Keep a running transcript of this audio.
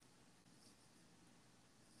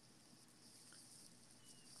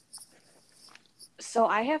So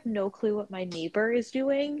I have no clue what my neighbor is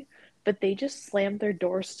doing, but they just slammed their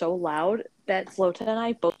door so loud that Zlota and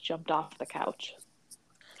I both jumped off the couch.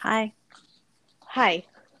 Hi. Hi.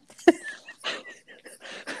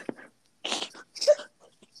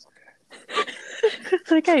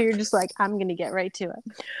 Like how you're just like, I'm gonna get right to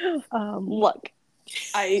it. Look,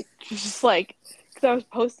 I just like, because I was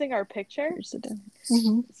posting our picture.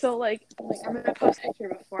 Mm-hmm. So like I'm gonna post a picture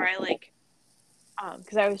before I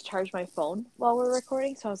because I always charge my phone while we're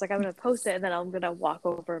recording. So I was like, I'm gonna post it and then I'm gonna walk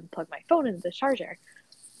over and plug my phone into the charger.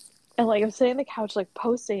 And like I'm sitting on the couch like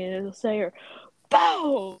posting and it'll say,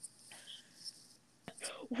 "Boom!"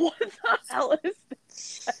 What the hell is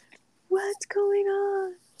this? What's going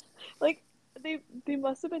on? Like they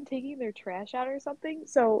must have been taking their trash out or something.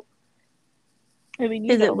 So I mean,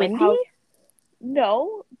 Is it like windy? how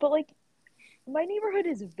no, but like my neighborhood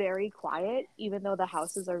is very quiet, even though the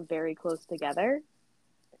houses are very close together.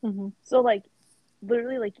 Mm-hmm. So like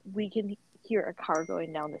literally like we can hear a car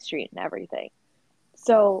going down the street and everything.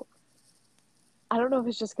 So I don't know if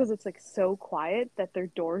it's just because it's like so quiet that their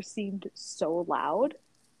door seemed so loud,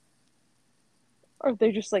 or if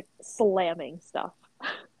they're just like slamming stuff.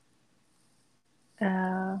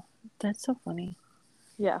 That's so funny.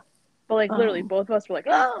 Yeah. But like literally both of us were like,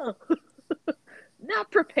 oh,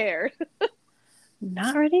 not prepared.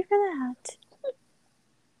 Not ready for that.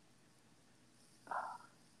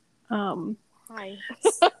 Hi.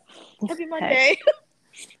 Happy Monday.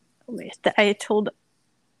 I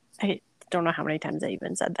don't know how many times I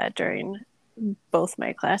even said that during both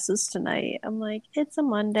my classes tonight. I'm like, it's a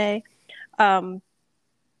Monday. But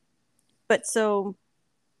so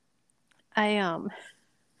I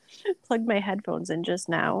plugged my headphones in just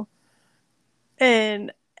now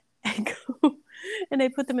and I go and I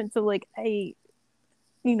put them in. So like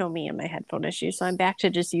you know me and my headphone issues, so I'm back to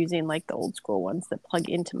just using like the old school ones that plug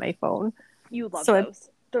into my phone. You love So those.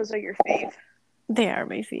 Those are your fave. they are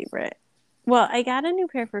my favorite. Well, I got a new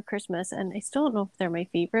pair for Christmas and I still don't know if they're my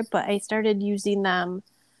favorite, but I started using them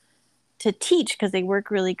to teach because they work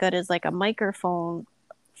really good as like a microphone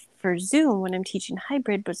for Zoom when I'm teaching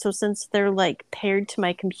hybrid. But so since they're like paired to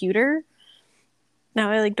my computer, now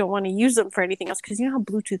I like don't want to use them for anything else because you know how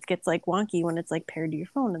Bluetooth gets like wonky when it's like paired to your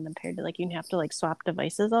phone and then paired to like you have to like swap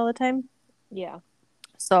devices all the time. Yeah.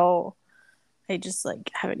 So I just like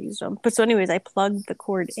haven't used them. But so anyways, I plugged the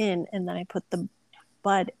cord in and then I put the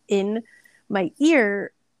bud in my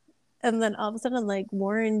ear and then all of a sudden like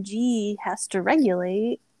Warren G has to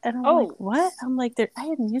regulate and I'm like, Oh, what? I'm like, I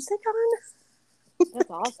had music on. that's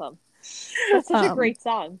awesome. That's such a great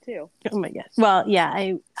song too. Oh my god. Well, yeah,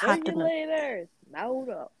 I hopped in the. Regulators, loud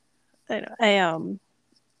up. I know.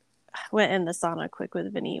 I went in the sauna quick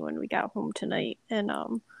with Vinny when we got home tonight, and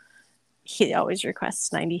he always requests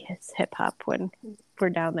 90s hip hop when we're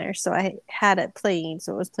down there. So I had it playing,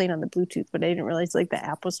 so it was playing on the Bluetooth, but I didn't realize like the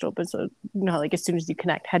app was still open. So you know, like as soon as you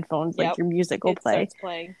connect headphones, like Yep. your music will It play. starts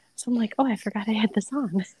playing. So I'm like, oh, I forgot I had this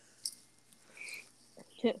on.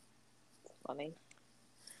 It's funny.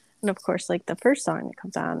 And of course, like the first song that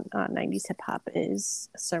comes on 90s hip hop is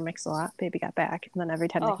Sir Mix-a-Lot, Baby Got Back. And then every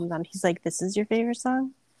time that comes on, he's like, this is your favorite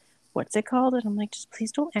song? What's it called? And I'm like, just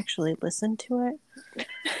please don't actually listen to it.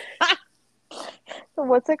 So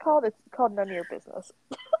what's it called? It's called None of Your Business.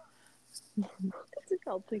 What's it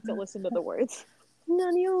called? Please don't listen to the words. None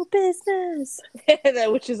of your business.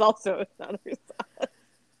 Which is also another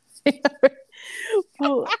song.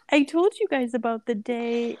 Well, I told you guys about the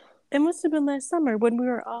day. It must have been last summer when we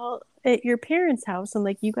were all at your parents' house and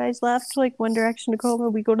like you guys left like one direction to go home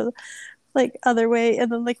and we go to the like other way and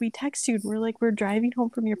then like we text you and we're driving home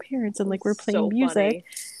from your parents and like we're playing So music funny.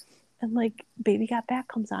 and like Baby Got Back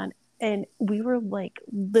comes on and we were like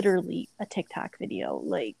literally a TikTok video.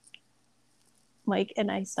 Like Mike and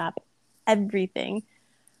I stop everything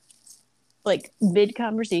like mid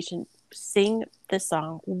conversation, sing this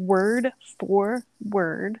song word for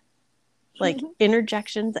word, like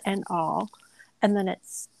interjections and all. And then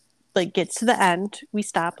it's like gets to the end, we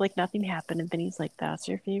stop like nothing happened, and Vinny's like, "That's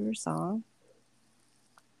your favorite song?"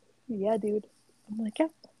 Yeah, dude. I'm like, "Yeah,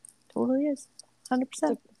 totally is, 100%."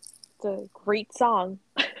 It's a great song.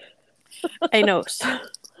 I know. So,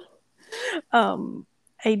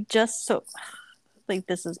 I just so like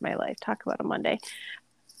this is my life. Talk about a Monday.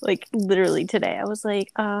 Like literally today I was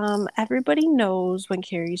like everybody knows when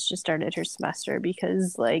Carrie's just started her semester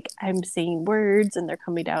because like I'm saying words and they're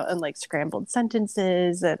coming out in like scrambled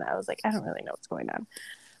sentences and I was like I don't really know what's going on,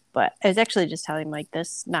 but I was actually just telling like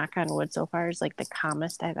this, knock on wood, so far is like the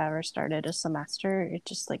calmest I've ever started a semester. It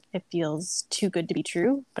just like it feels too good to be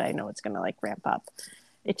true, but I know it's gonna like ramp up.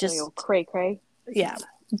 It It's gonna go just cray cray. yeah,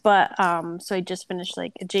 But so I just finished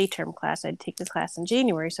like a J term class. I'd take this class in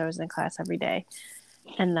January, so I was in class every day.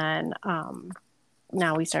 And then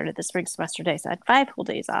now we started the spring semester day, so I had 5 whole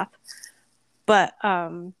days off. But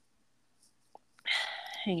hang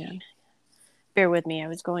on, bear with me. I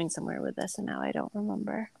was going somewhere with this, and now I don't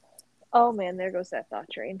remember. Oh man, there goes that thought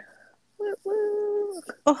train. Woo woo.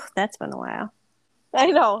 Oh, that's been a while. I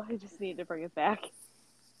know. I just need to bring it back.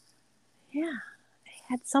 Yeah, it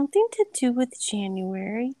had something to do with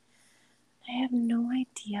January. I have no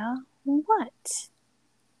idea what.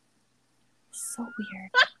 So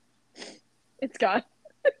weird. It's gone.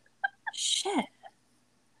 Shit.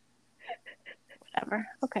 Whatever.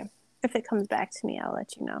 Okay. If it comes back to me, I'll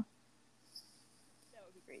let you know. That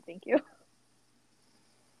would be great. Thank you.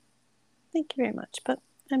 Thank you very much, but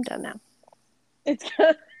I'm done now. It's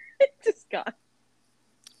gone. It's just gone.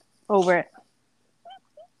 Over it.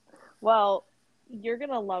 Well, you're going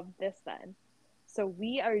to love this then. So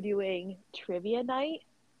we are doing trivia night.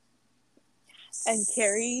 Yes. And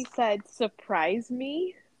Carrie said, surprise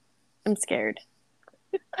me. I'm scared.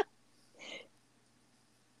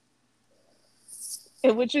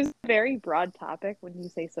 Which is a very broad topic when you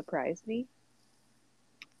say surprise me.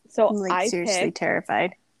 So I'm like seriously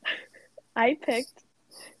terrified. I picked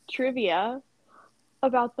trivia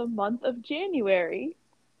about the month of January.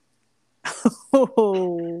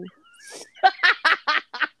 Oh.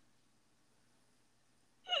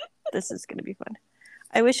 This is going to be fun.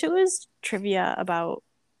 I wish it was trivia about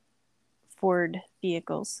Ford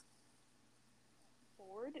vehicles.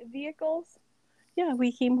 Ford vehicles? Yeah,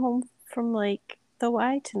 we came home from like the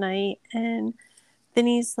Y tonight, and then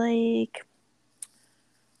he's like,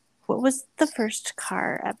 what was the first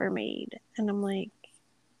car ever made? And I'm like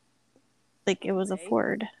it was a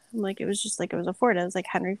Ford. I'm like, it was just like, it was a Ford. I was like,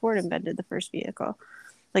 Henry Ford invented the first vehicle,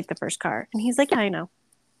 like the first car. And he's like, yeah, I know.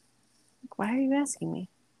 Like, why are you asking me?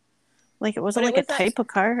 Like, it wasn't like a type of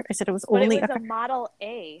car. I said it was only a Model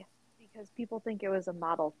A, because people think it was a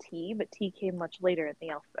Model T, but T came much later in the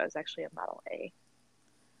alphabet. It was actually a Model A.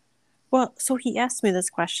 Well, so he asked me this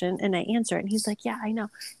question and I answered it. And he's like, yeah, I know.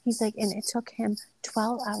 He's like, and it took him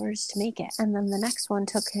 12 hours to make it. And then the next one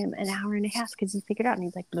took him an hour and a half because he figured out. And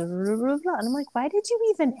he's like, blah, blah, blah, blah. And I'm like, why did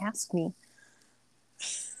you even ask me?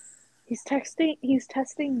 He's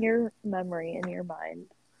testing your memory and your mind.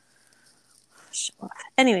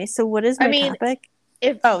 Anyway, so what is my topic?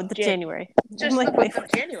 January. Just like, the month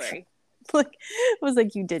of January. Like, I was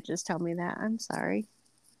like, you did just tell me that. I'm sorry.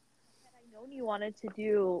 You wanted to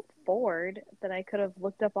do Ford, then I could have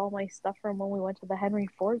looked up all my stuff from when we went to the Henry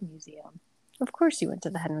Ford Museum. Of course you went to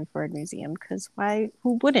the Henry Ford Museum, because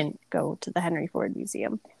who wouldn't go to the Henry Ford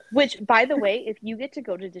Museum? Which, by the way, if you get to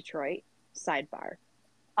go to Detroit, sidebar,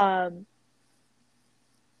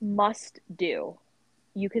 must do.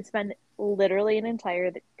 You could spend literally an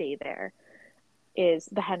entire day there, is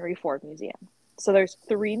the Henry Ford Museum. So there's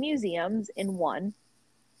 3 museums in one.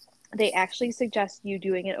 They actually suggest you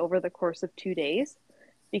doing it over the course of 2 days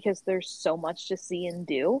because there's so much to see and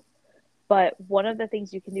do. But one of the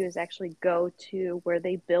things you can do is actually go to where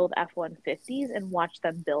they build F-150s and watch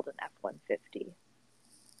them build an F-150.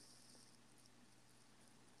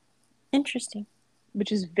 Interesting.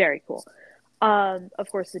 Which is very cool. Of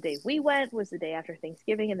course, the day we went was the day after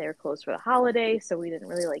Thanksgiving, and they were closed for the holiday, so we didn't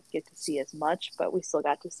really get to see as much, but we still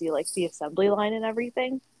got to see the assembly line and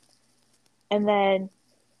everything. And then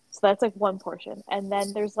so that's one portion. And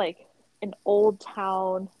then there's an old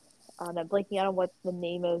town, and I'm blanking out on what the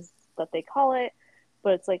name is that they call it,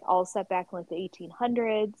 but it's all set back in the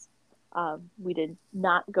 1800s. We did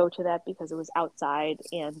not go to that because it was outside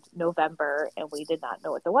and November, and we did not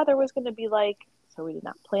know what the weather was going to be like, so we did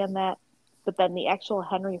not plan that. But then the actual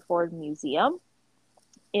Henry Ford Museum,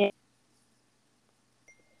 and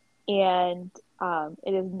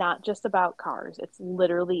it is not just about cars. It's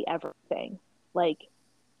literally everything.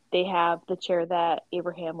 They have the chair that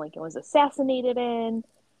Abraham Lincoln was assassinated in.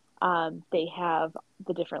 They have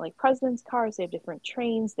the different president's cars. They have different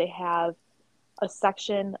trains. They have a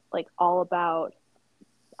section all about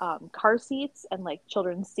car seats and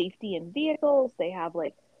children's safety in vehicles. They have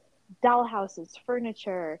doll houses,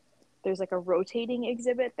 furniture. There's a rotating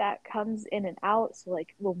exhibit that comes in and out. So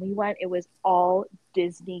when we went, it was all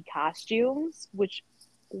Disney costumes, which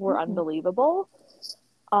were unbelievable.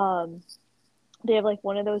 They have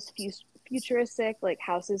one of those futuristic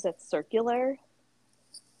houses that's circular.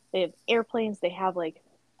 They have airplanes. They have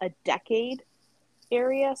a decade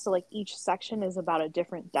area. So each section is about a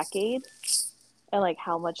different decade and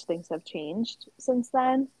how much things have changed since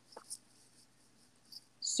then.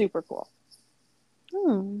 Super cool.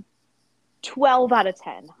 12 out of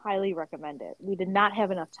 10. Highly recommend it. We did not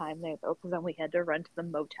have enough time there though, because then we had to run to the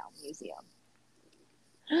Motown Museum.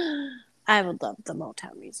 I would love the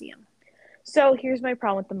Motown Museum. So here's my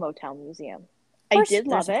problem with the Motown Museum. Of course, I did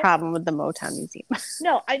love there's a it. problem with the Motown Museum.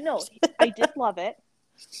 No, I know. I did love it.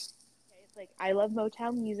 Okay, like I love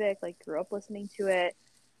Motown music, like grew up listening to it.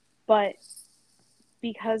 But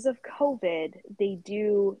because of COVID, they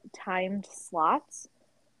do timed slots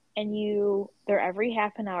and they're every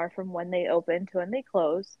half an hour from when they open to when they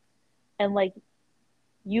close. And like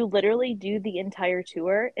you literally do the entire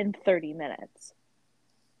tour in 30 minutes.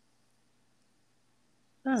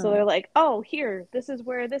 So they're like, oh, here, this is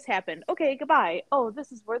where this happened. Okay, goodbye. Oh,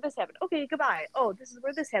 this is where this happened. Okay, goodbye. Oh, this is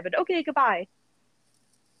where this happened. Okay, goodbye.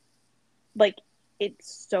 Like,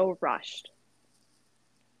 it's so rushed.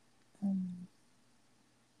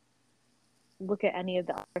 Look at any of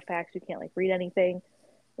the artifacts. You can't, like, read anything.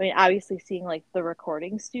 I mean, obviously, seeing, like, the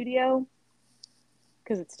recording studio,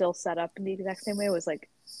 because it's still set up in the exact same way, was, like,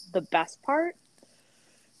 the best part.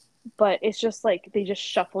 But it's just, like, they just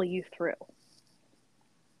shuffle you through.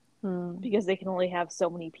 Because they can only have so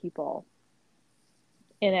many people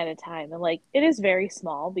in at a time. And like it is very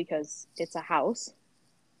small because it's a house.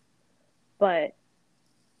 But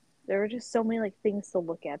there were just so many like things to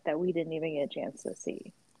look at that we didn't even get a chance to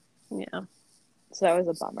see. Yeah. So that was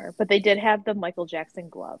a bummer. But they did have the Michael Jackson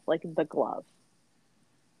glove, like the glove.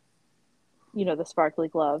 You know, the sparkly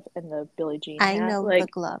glove and the Billie Jean hat. I know like,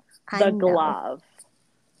 the glove. The glove.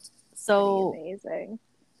 So pretty amazing.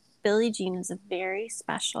 Billie Jean is a very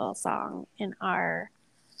special song in our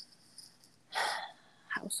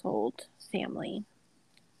household, family,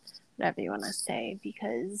 whatever you want to say,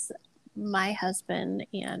 because my husband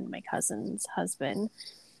and my cousin's husband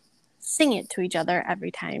sing it to each other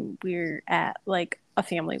every time we're at like a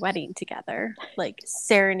family wedding together, like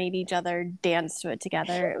serenade each other, dance to it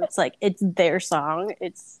together. It's like it's their song.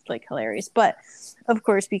 It's like hilarious. But of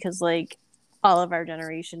course, because like all of our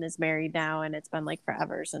generation is married now and it's been like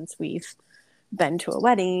forever since we've been to a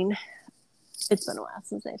wedding. It's been a while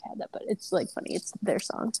since I've had that, but it's like funny. It's their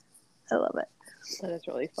song. I love it. That is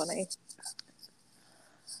really funny.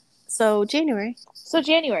 So January.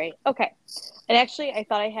 Okay. And actually, I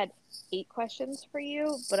thought I had 8 questions for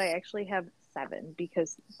you, but I actually have 7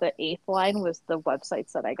 because the 8th line was the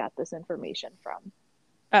websites that I got this information from.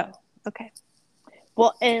 Oh, okay.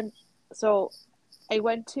 Well, and so I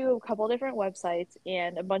went to a couple different websites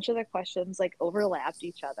and a bunch of the questions like overlapped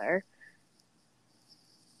each other.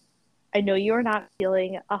 I know you are not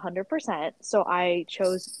feeling 100%, so I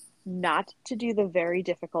chose not to do the very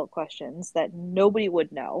difficult questions that nobody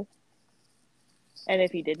would know. And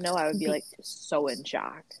if you did know, I would be like so in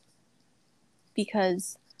shock.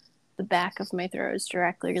 Because the back of my throat is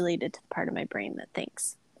directly related to the part of my brain that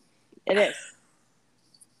thinks. It is.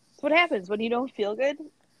 It's what happens when you don't feel good.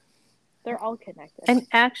 They're all connected. And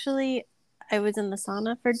actually, I was in the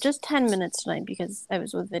sauna for just 10 minutes tonight because I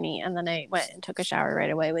was with Vinny, and then I went and took a shower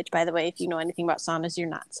right away, which, by the way, if you know anything about saunas, you're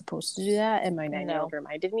not supposed to do that. And my 9-year-old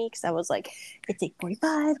reminded me because I was like, it's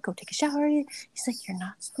 8:45, go take a shower. He's like, you're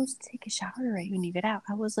not supposed to take a shower right when you get out.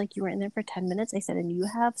 I was like, you were in there for 10 minutes. I said, and you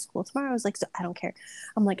have school tomorrow. I was like, so I don't care.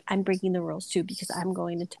 I'm like, I'm breaking the rules too because I'm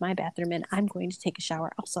going into my bathroom and I'm going to take a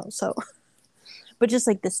shower also. So, but just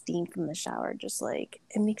like the steam from the shower, just like,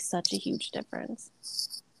 it makes such a huge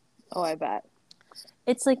difference. Oh, I bet.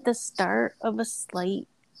 It's like the start of a slight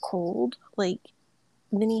cold. Like,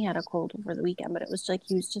 Vinny had a cold over the weekend, but it was like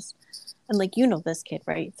he was just, and like, you know this kid,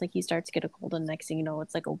 right? It's like he starts to get a cold, and next thing you know,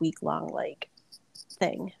 it's like a week-long, like,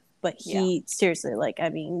 thing. But he, seriously, like, I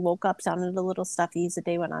mean, woke up, sounded a little stuffy as the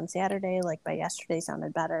day went on Saturday. Like, by yesterday,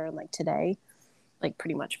 sounded better. And, like, today, like,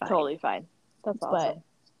 pretty much fine. Totally fine. That's awesome.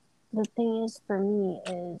 But the thing is, for me,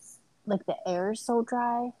 is, like, the air is so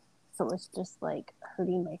dry, so it's just, like,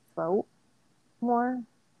 hurting my throat more.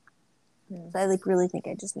 So I like really think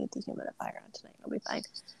I just need the humidifier on tonight. I'll be fine.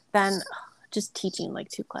 Then just teaching like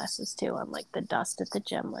 2 classes too. I'm like the dust at the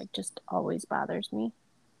gym like just always bothers me.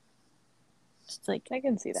 It's like I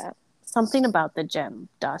can see that. Something about the gym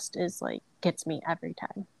dust is like gets me every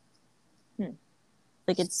time.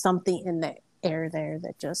 Like it's something in the air there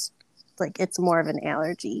that just like it's more of an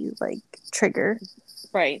allergy like trigger,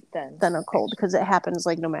 right? Than a cold because it happens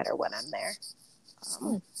like no matter when I'm there.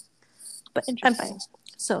 But I'm fine.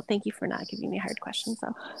 So thank you for not giving me hard questions,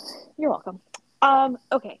 though. You're welcome.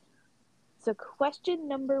 Okay. So question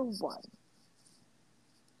number 1.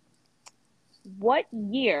 What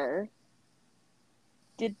year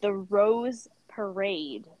did the Rose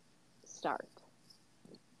Parade start?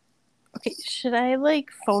 Okay, should I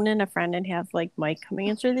like phone in a friend and have like Mike come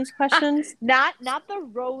answer these questions? Not the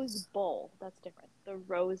Rose Bowl. That's different. the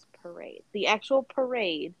Rose Parade. The actual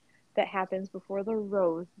parade that happens before the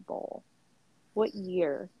Rose Bowl. What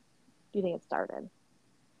year do you think it started?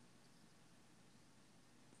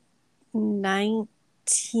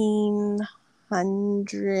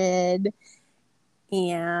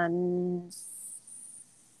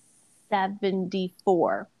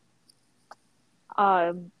 1974.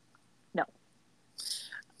 No.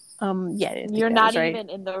 Yeah, I didn't think You're that not was right. even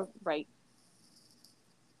in the right.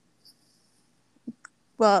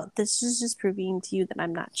 Well, this is just proving to you that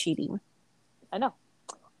I'm not cheating. I know.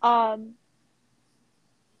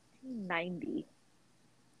 1890.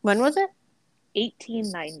 When was it?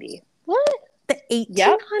 1890. What? The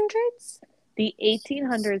 1800s? The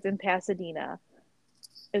 1800s in Pasadena.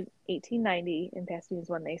 1890 in Pasadena is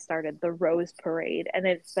when they started the Rose Parade, and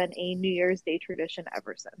it's been a New Year's Day tradition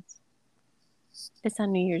ever since. It's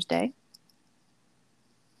on New Year's Day.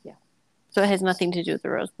 Yeah. So it has nothing to do with the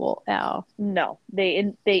Rose Bowl. Oh. No,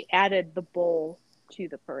 they added the bowl to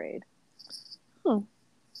the parade. Oh.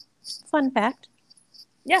 Fun fact.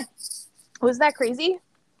 Yeah. Was that crazy?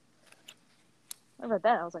 I read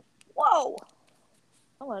that. I was like, whoa.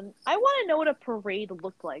 Hold on. I want to know what a parade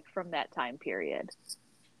looked like from that time period.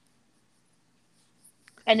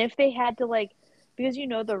 And if they had to, like, because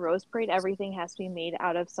the Rose Parade, everything has to be made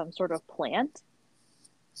out of some sort of plant.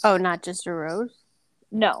 Oh, not just a rose?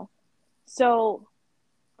 No. So,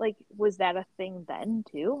 like, was that a thing then,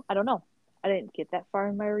 too? I don't know. I didn't get that far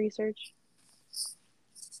in my research.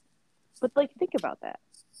 But, like, think about that.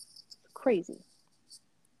 It's crazy.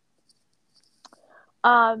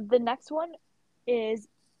 The next one is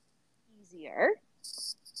easier.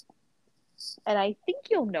 And I think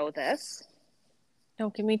you'll know this.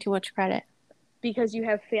 Don't give me too much credit. Because you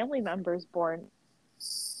have family members born.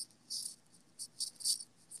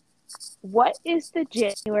 What is the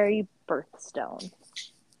January birthstone?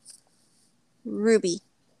 Ruby.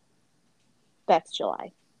 That's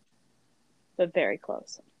July. But very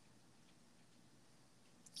close.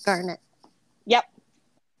 Garnet. Yep.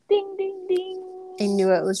 Ding, ding, ding. I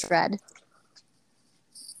knew it was red.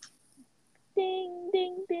 Ding,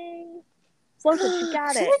 ding, ding. Slogan, you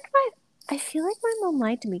got it. I feel like my mom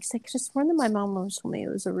lied to me because I could have sworn that my mom always told me it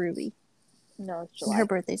was a ruby. No, it's July. Her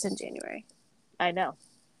birthday's in January. I know.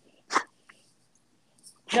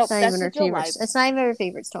 Nope, that's not even her favorite. It's not even her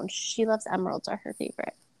favorite stone. She loves emeralds are her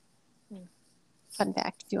favorite. Fun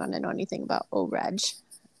fact, if you want to know anything about O-Reg,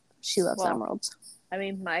 she loves emeralds. I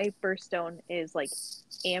mean, my birthstone is like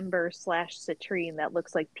amber/citrine that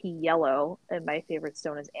looks like pea yellow, and my favorite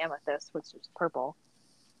stone is amethyst, which is purple.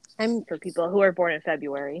 For people who are born in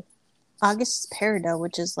February. August is peridot,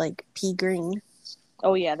 which is like pea green.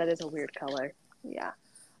 Oh yeah, that is a weird color. Yeah.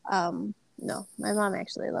 No, my mom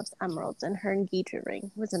actually loves emeralds, and her engagement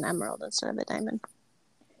ring was an emerald instead of a diamond.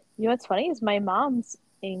 You know what's funny is my mom's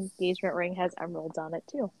engagement ring has emeralds on it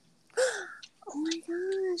too. Oh my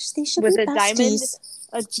gosh, they should be besties.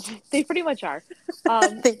 Diamond. They pretty much are.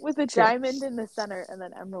 With a diamond in the center and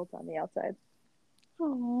then emeralds on the outside.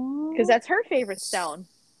 Because that's her favorite stone.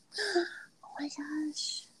 Oh my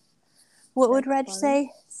gosh. What would Reg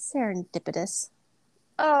say? Serendipitous.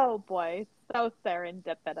 Oh boy, so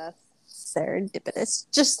serendipitous. Serendipitous,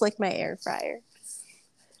 just like my air fryer.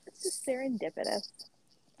 It's just serendipitous.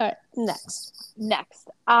 All right, next.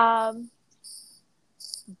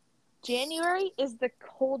 January is the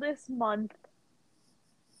coldest month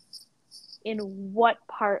in what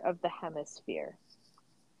part of the hemisphere?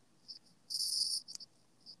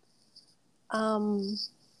 I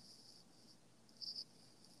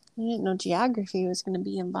didn't know geography was going to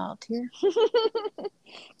be involved here.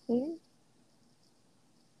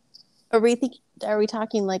 Are we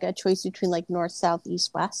talking like a choice between like north, south,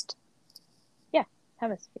 east, west? Yeah,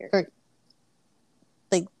 hemisphere. Or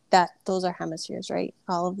like that, those are hemispheres, right?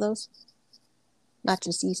 All of those? Not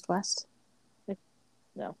just east, west?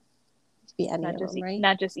 No. It could be any of them, right?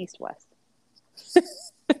 Not just east, west.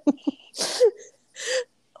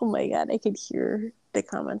 Oh my God, I could hear the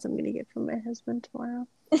comments I'm going to get from my husband tomorrow.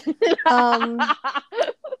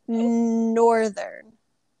 Northern.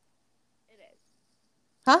 It is.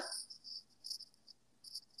 Huh?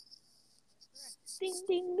 Ding,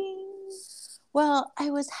 ding, ding. Well, I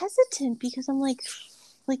was hesitant because I'm like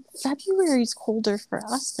February's colder for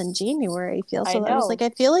us than January, I feel. So I was like, I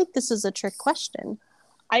feel like this is a trick question.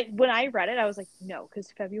 When I read it, I was like, no, because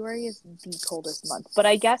February is the coldest month. But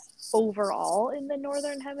I guess overall in the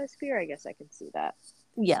northern hemisphere, I guess I can see that.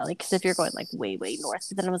 Yeah, like, because if you're going like way, way north,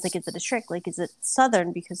 but then I was like, is it a trick? Like, is it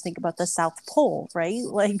southern? Because think about the South Pole, right?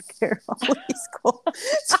 Like, they're always cold.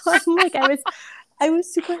 So I'm like, I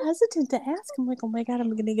was super hesitant to ask. I'm like, oh my God,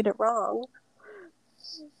 I'm going to get it wrong.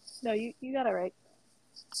 No, you got it right.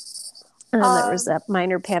 And then there was Um, that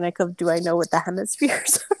minor panic of, do I know what the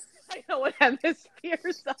hemispheres are? I know what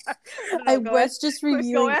hemispheres are. I don't I know. was just Go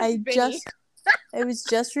reviewing, ask Vinny. I was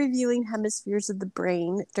just reviewing hemispheres of the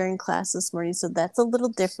brain during class this morning, so that's a little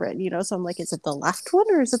different, you know. So I'm like, is it the left one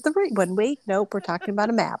or is it the right one? Wait, nope, we're talking about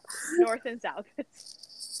a map. North and south.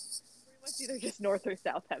 It's pretty much either just north or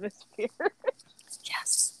south hemisphere.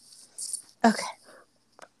 Yes. Okay.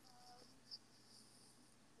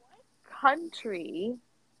 Country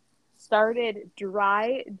started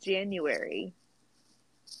dry January.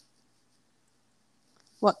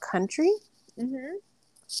 What country? Mm-hmm.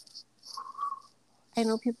 I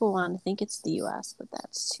know people want to think it's the U.S., but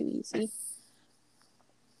that's too easy.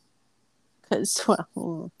 Because,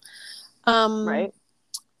 well, Right?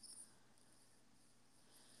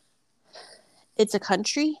 it's a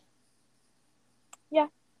country. Yeah.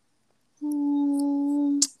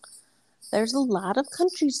 Hmm, there's a lot of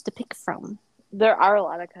countries to pick from. There are a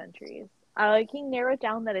lot of countries. I can narrow it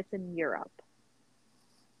down that it's in Europe.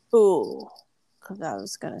 Oh, because I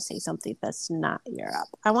was gonna say something that's not Europe.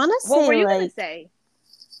 I want to What say were you gonna like say?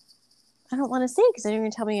 I don't want to say because then you're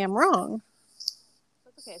gonna tell me I'm wrong.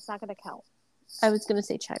 That's okay. It's not gonna count. I was gonna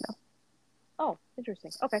say China. Oh,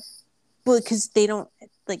 interesting. Okay. Well, because they don't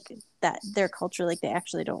like that their culture, like they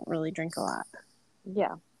actually don't really drink a lot.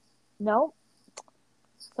 Yeah. No.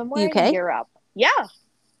 Somewhere in UK. Europe. Yeah.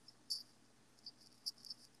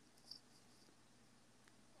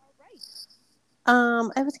 All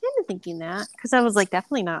right. I was kind of thinking that because I was like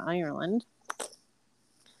definitely not Ireland.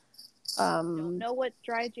 Don't know what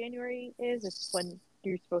dry January is. It's when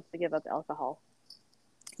you're supposed to give up alcohol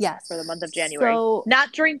for the Yes. month of January. So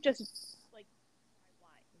Not drink just like dry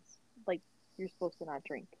wines. Like you're supposed to not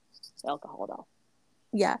drink alcohol at all.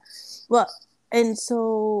 yeah, well, and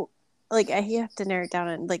so like I have to narrow it down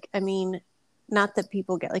and like I mean, not that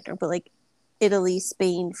people get like drunk, but like Italy,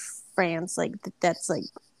 Spain, France, like that's like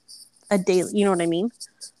a daily. You know what I mean?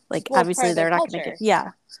 Like Well, it's part obviously of their they're not going to get culture.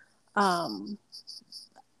 yeah. Um,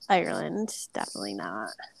 Ireland definitely not.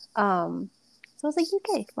 So I was like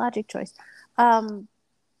UK, logic choice.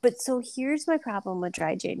 But so here's my problem with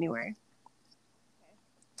dry January.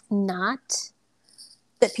 Not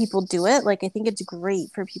that people do it. Like I think it's great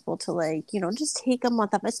for people to like, you know, just take a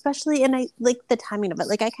month off, especially and I like the timing of it.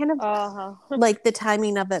 Like I kind of Uh-huh. like the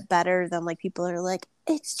timing of it better than like people are like,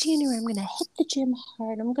 it's January, I'm gonna hit the gym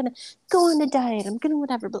hard, I'm gonna go on a diet, I'm gonna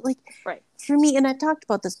whatever. But like Right. for me, and I've talked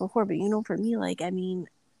about this before, but you know, for me, like I mean,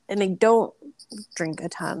 and I don't drink a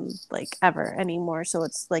ton like ever anymore, so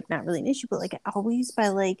it's like not really an issue. But like always by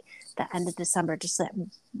like the end of December, just that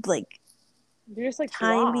like You're just like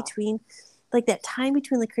time blah. between like that time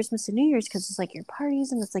between like Christmas and New Year's because it's like your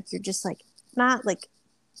parties and it's like you're just like not like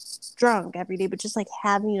drunk every day, but just like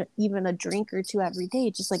having even a drink or two every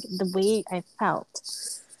day, just like the way I felt.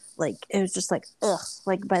 Like it was just like ugh.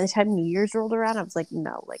 Like by the time New Year's rolled around, I was like,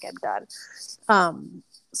 no, like I'm done.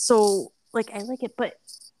 So like I like it, but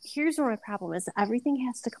here's where my problem is everything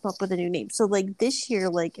has to come up with a new name. So like this year,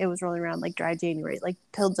 like it was rolling around like dry January, like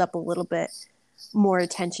builds up a little bit more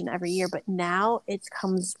attention every year, but now it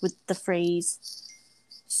comes with the phrase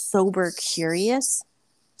sober curious.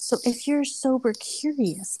 So if you're a sober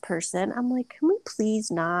curious person, I'm like, can we please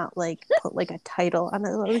not like put like a title on it?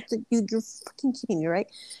 Like, you're fucking kidding me, right?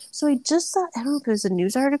 So I just saw, I don't know if it was a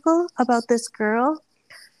news article about this girl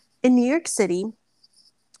in New York City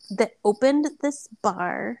that opened this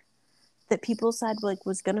bar that people said like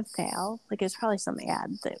was gonna fail. Like it was probably some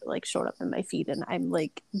ad that like showed up in my feed, and I'm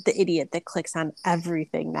like the idiot that clicks on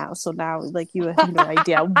everything now. So now like you have no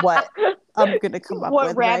idea what I'm gonna come up What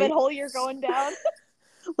with, rabbit right? hole you're going down?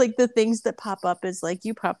 Like the things that pop up is like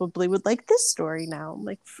you probably would like this story now. I'm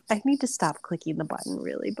like I need to stop clicking the button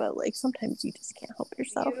really, but like sometimes you just can't help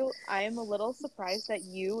yourself. I am a little surprised that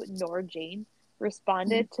you nor Jane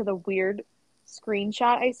responded to the weird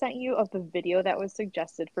screenshot I sent you of the video that was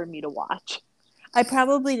suggested for me to watch. I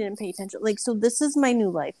probably didn't pay attention. Like, so this is my new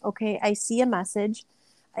life. Okay. I see a message.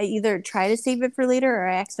 I either try to save it for later or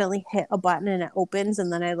I accidentally hit a button and it opens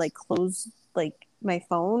and then I like close like my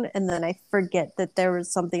phone and then I forget that there was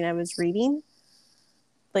something I was reading.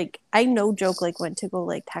 Like I no joke like went to go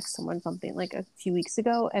like text someone something like a few weeks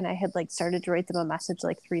ago and I had like started to write them a message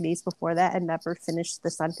like 3 days before that and never finished the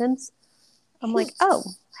sentence. I'm like, oh,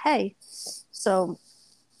 hey. So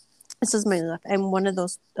this is my life. I'm one of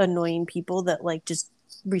those annoying people that like just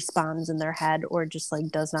responds in their head or just like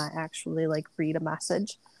does not actually like read a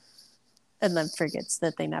message and then forgets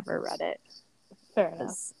that they never read it Fair enough.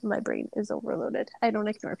 because my brain is overloaded. I don't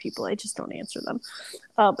ignore people. I just don't answer them.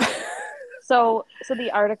 Um, So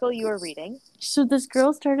the article you were reading. so this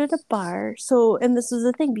girl started a bar. So, and this was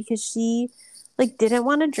the thing because she like didn't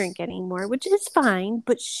want to drink anymore, which is fine,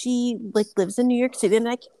 but she like lives in New York City, and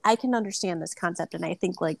I can understand this concept, and I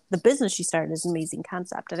think like the business she started is an amazing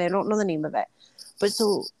concept, and I don't know the name of it, but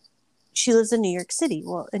so she lives in New York City.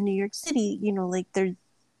 Well, in New York City, you know, like there,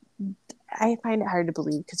 I find it hard to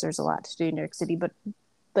believe because there's a lot to do in New York City, but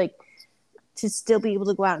like to still be able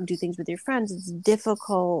to go out and do things with your friends, it's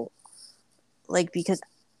difficult, like because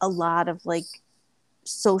a lot of like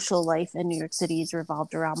social life in New York City is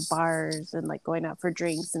revolved around bars and like going out for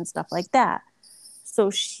drinks and stuff like that. So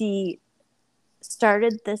she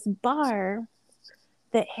started this bar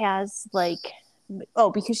that has like, oh,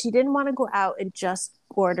 because she didn't want to go out and just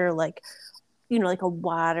order like, you know, like a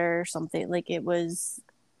water or something. Like it was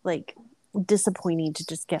like disappointing to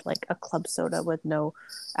just get like a club soda with no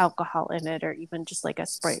alcohol in it, or even just like a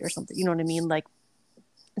Sprite or something. You know what I mean? Like,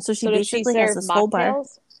 so she So does she basically has serve this whole bar.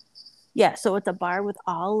 mocktails? Yeah, so it's a bar with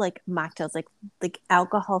all like mocktails, like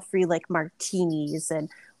alcohol free like martinis and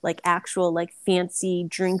like actual like fancy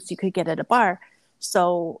drinks you could get at a bar.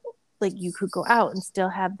 So like you could go out and still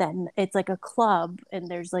have that. And it's like a club, and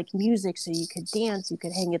there's like music, so you could dance, you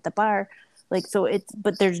could hang at the bar. Like so it's,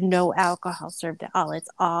 but there's no alcohol served at all. It's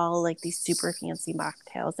all like these super fancy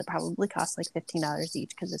mocktails that probably cost like $15 each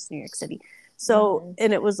because it's New York City. So Mm-hmm.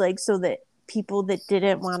 and it was like so that people that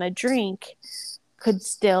didn't want to drink could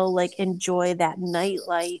still like enjoy that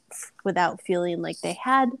nightlife without feeling like they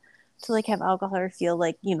had to like have alcohol or feel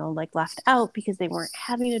like, you know, like left out because they weren't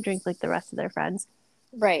having a drink like the rest of their friends.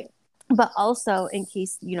 Right. But also in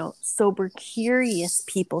case, you know, sober curious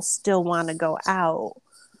people still want to go out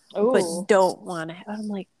but Oh, don't want to. I'm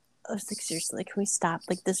like, I was like, seriously, like, can we stop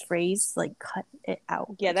like this phrase, like cut it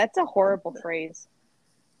out? yeah, that's a horrible phrase.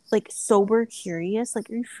 Like sober curious, like,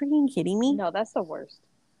 are you freaking kidding me? No, that's the worst.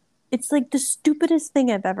 It's like the stupidest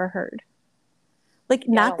thing I've ever heard. Like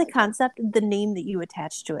Yeah, I not don't the like it. concept, the name that you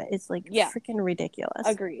attach to it is like Yeah, freaking ridiculous.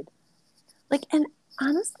 agreed. Like, and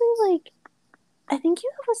honestly, like I think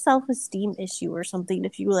you have a self-esteem issue or something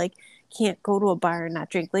if you like can't go to a bar and not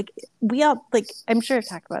drink. Like we all like I'm sure I've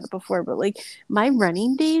talked about it before, but like my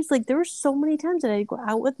running days, like there were so many times that I'd go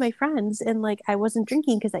out with my friends and like I wasn't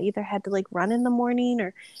drinking because I either had to like run in the morning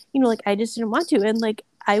or, you know, like I just didn't want to. And like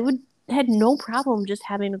I would had no problem just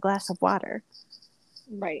having a glass of water.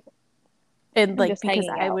 Right. And And like just hanging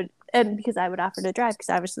out. because I would offer to drive because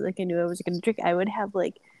obviously like I knew I was going to drink, I would have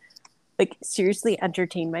like seriously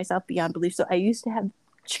entertain myself beyond belief. So I used to have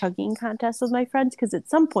chugging contests with my friends because at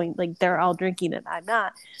some point like they're all drinking and I'm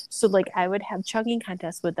not. So like I would have chugging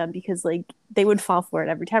contests with them because like they would fall for it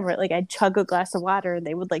every time. Right? Like I'd chug a glass of water and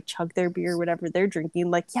they would like chug their beer, whatever they're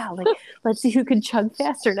drinking. Like yeah, like let's see who can chug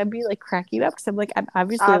faster. And I'd be like cracking up because I'm like I'm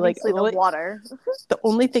obviously like Obviously, the water. the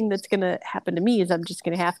only thing that's gonna happen to me is I'm just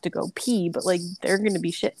gonna have to go pee, but like they're gonna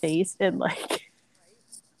be shit faced and like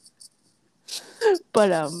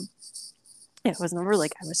but yeah, it was never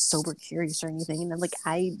like I was sober curious or anything. And then like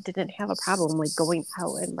I didn't have a problem like going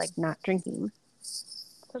out and like not drinking.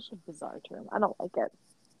 Such a bizarre term. I don't like it.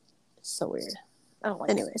 It's so weird. I don't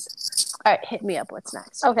like Anyways. All right, hit me up. What's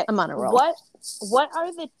next? it. Okay. I'm on a roll. What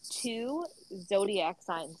are the two zodiac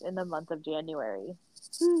signs in the month of January?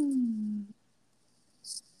 I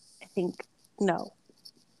think no.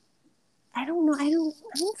 I don't know. I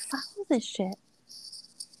don't follow this shit.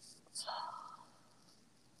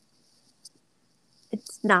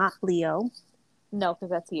 It's not Leo. No, because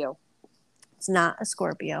that's you. It's not a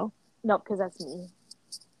Scorpio. No, because that's me.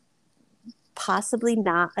 Possibly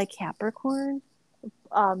not a Capricorn.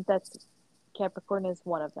 That's Capricorn is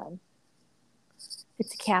one of them.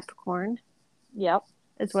 It's a Capricorn. Yep.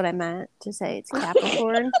 Is what I meant to say. It's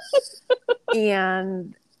Capricorn.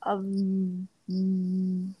 And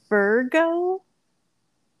Virgo.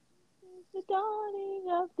 The dawning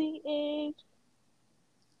of the age.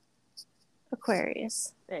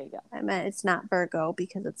 Aquarius. There you go. I meant it's not Virgo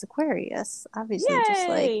because it's Aquarius. Obviously,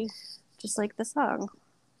 Yay! just like the song.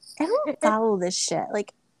 I don't follow this shit.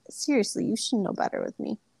 Like seriously, you should know better with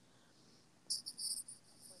me.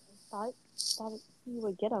 Thought you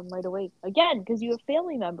would get them right away again because you have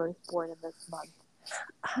family members born in this month.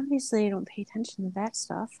 Obviously, I don't pay attention to that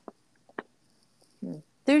stuff.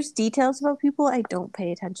 There's details about people I don't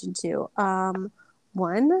pay attention to.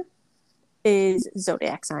 One is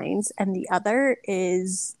zodiac signs, and the other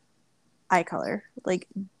is eye color. Like,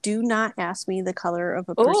 do not ask me the color of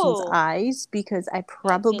a person's eyes because I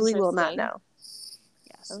probably will not know.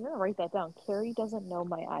 Yes. I'm gonna write that down. Carrie doesn't know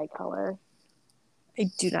my eye color. I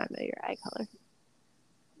do not know your eye color.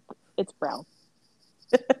 It's brown.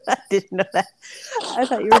 I didn't know that. I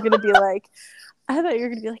thought you were going to be like, I thought you were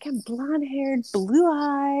gonna be like, I'm blonde haired, blue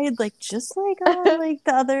eyed, like just like all like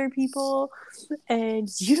the other people, and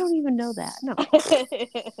you don't even know that. No. They're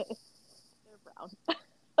brown.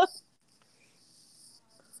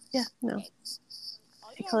 Yeah, no. Okay. All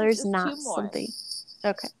The you have color is is just not two more. something.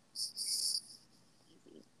 Okay.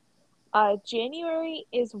 January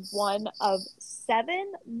is one of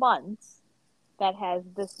 7 months that has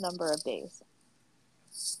this number of days.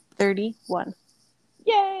 31.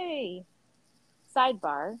 Yay!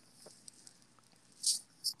 Sidebar.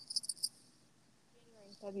 January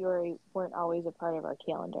and February weren't always a part of our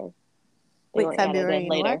calendar. They Wait, were February added in and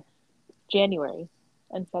later. what? January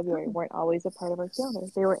and February weren't always a part of our calendar.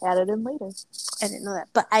 They were added in later. I didn't know that.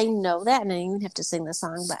 But I know that, and I didn't even have to sing the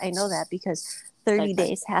song, but I know that because 30 Like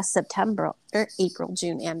days has September, or April,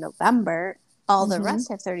 June, and November. All the Mhm. rest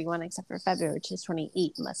have 31 except for February, which is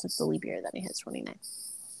 28, unless it's the leap year, then it has 29.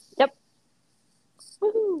 Yep.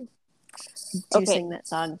 Woohoo! Do Okay. sing that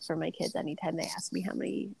song for my kids anytime they ask me how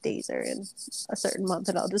many days are in a certain month,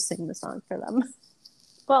 and I'll just sing the song for them.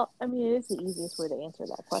 Well, I mean, it is the easiest way to answer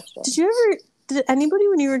that question. Did anybody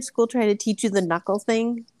when you were in school try to teach you the knuckle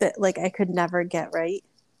thing that like I could never get right?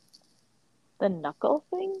 The knuckle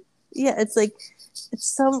thing? Yeah, it's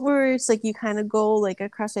somewhere it's like you kind of go like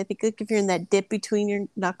across. I think like if you're in that dip between your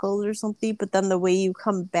knuckles or something, but then the way you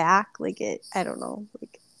come back, like I don't know,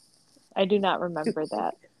 like. I do not remember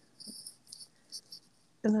that.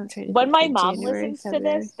 And I'm trying to When think, my like, mom January, listens to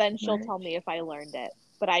February, this, then she'll March. tell me if I learned it.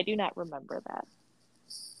 But I do not remember that.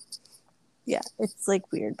 Yeah, it's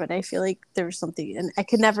like weird, but I feel like there was something, and I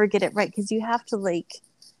could never get it right because you have to like,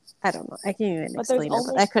 I don't know, I can't even But there's explain it,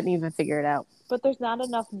 only- but I couldn't even figure it out. But there's not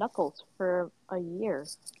enough knuckles for a year.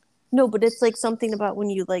 No, but it's like something about when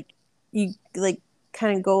you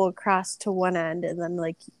kind of go across to one end and then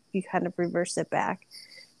like you kind of reverse it back.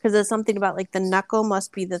 Because there's something about like the knuckle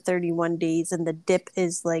must be the 31 days and the dip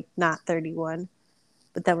is like not 31.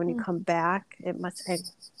 But then when you come back, it must. I'm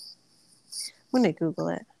going to Google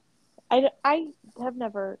it. I have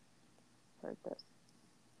never heard this.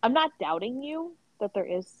 I'm not doubting you that there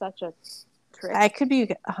is such a trick. I could be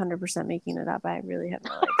 100% making it up. I really have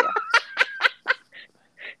no idea.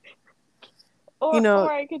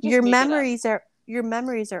 or I could just your make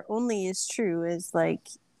memories are only as true as like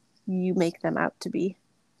you make them out to be.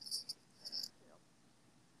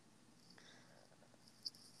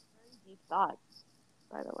 Very deep thought,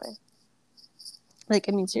 by the way. Like,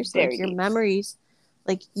 I mean, seriously, like your memories,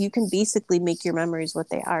 like you can basically make your memories what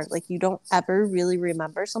they are. Like you don't ever really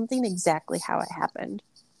remember something exactly how it happened.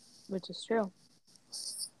 Which is true.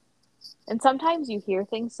 And sometimes you hear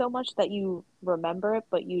things so much that you remember it,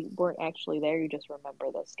 but you weren't actually there. You just remember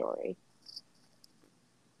the story.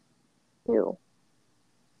 Too.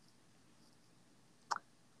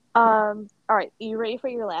 All right. Are you ready for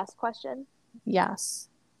your last question? Yes.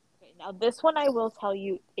 Okay. Now, this one I will tell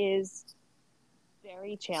you is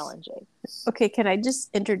very challenging. Okay, can I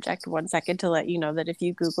just interject 1 second to let you know that if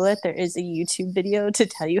you Google it, there is a YouTube video to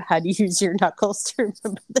tell you how to use your knuckles to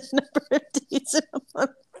remember the number of days in a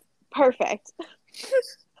month. Perfect.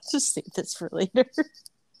 Just save this for later.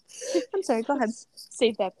 I'm sorry, go ahead.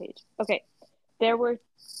 Save that page. Okay. There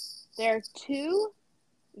are 2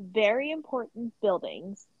 very important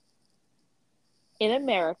buildings in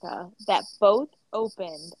America that both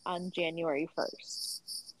opened on January 1st.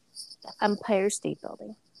 The Empire State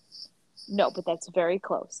Building. No, but that's very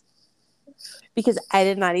close. Because I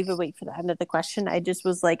did not even wait for the end of the question. I just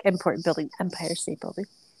was like, important building, Empire State Building.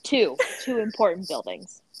 2 important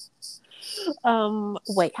buildings.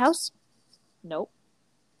 White House. Nope.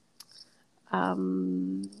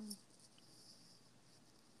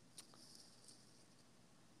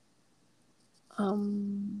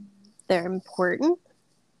 They're important.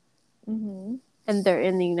 Mm-hmm. And they're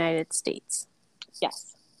in the United States.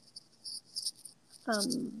 Yes.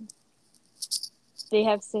 They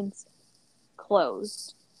have since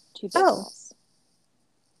closed to business.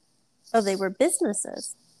 Oh, they were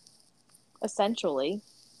businesses. Essentially.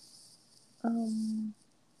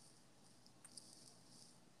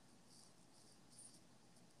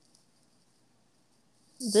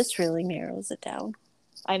 This really narrows it down.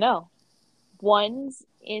 I know. One's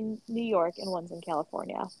in New York and one's in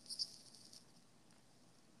California.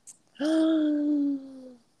 Oh.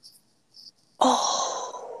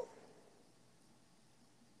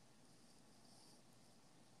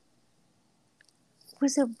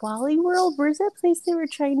 Was it Wally World? Where's that place they were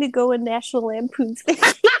trying to go in National Lampoon's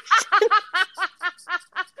Vacation?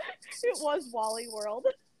 It was Wally World.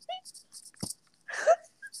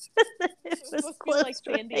 It was close like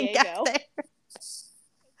San Diego.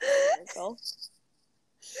 Oh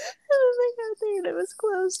my god, dang, it was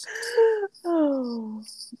close. Oh.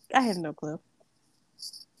 I have no clue.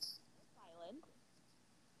 Island.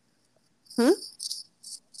 Hmm?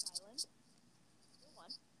 Island.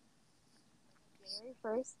 One. January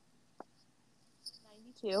 1st,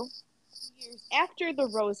 92. 2 years after the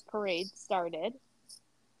Rose Parade started.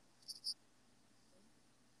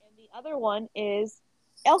 And the other one is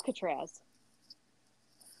Alcatraz.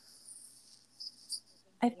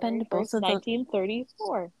 I've been to January both 1st, of those.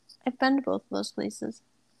 1934. I've been to both of those places.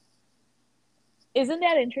 Isn't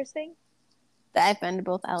that interesting? I've been to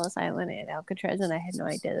both Ellis Island and Alcatraz, and I had no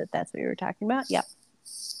idea that that's what you were talking about. Yep.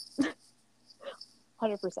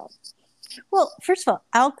 100%. Well, first of all,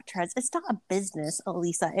 Alcatraz, it's not a business,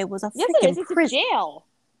 Elisa. It was a Yes, it freaking is. It's prison. a jail.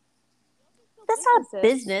 That's not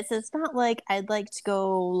business. It's not like I'd like to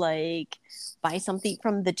go like buy something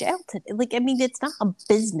from the jail today. Like, I mean, it's not a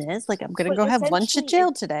business. Like, I'm gonna But go have lunch at essentially,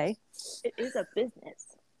 jail today. it is a business.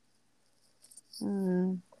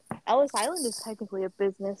 Mm. Ellis Island is technically a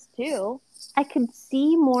business too. I could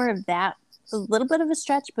see more of that, a little bit of a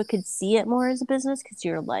stretch, but could see it more as a business because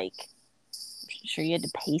you're like, I'm sure you had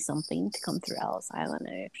to pay something to come through Ellis Island.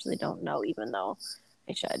 I actually don't know, even though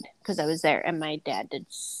I should, because I was there and my dad did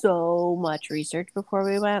so much research before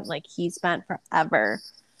we went. Like, he spent forever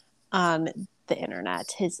on the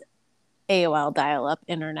internet, his AOL dial-up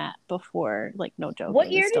internet before, like, no joke.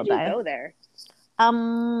 What year did you go there?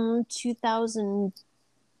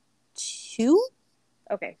 2002.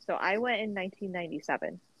 Okay, so I went in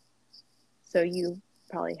 1997. So you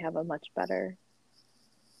probably have a much better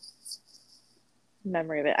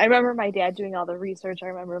memory of it. I remember my dad doing all the research. I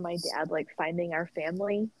remember my dad like finding our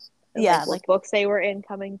family and Yeah, what books they were in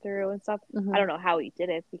coming through and stuff. Mhm. I don't know how he did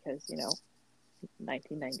it because,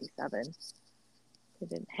 1997, they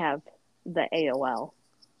didn't have the AOL.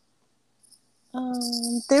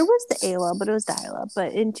 There was the AOL, but it was dial-up.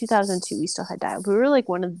 But in 2002, we still had dial-up. We were like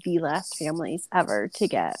one of the last families ever to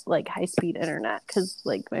get like high-speed internet because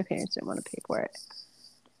like my parents didn't want to pay for it.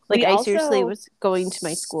 Like, I seriously was going to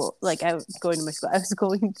my school. Like, I was going to my school. I was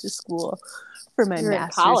going to school for my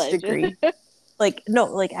master's degree. Like, no,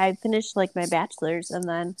 like I finished like my bachelor's and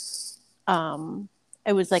then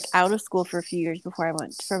I was like out of school for a few years before I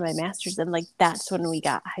went for my master's, and like that's when we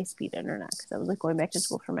got high speed internet because I was like going back to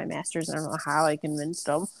school for my master's. I don't know how I convinced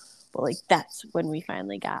them, but like that's when we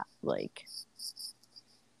finally got like,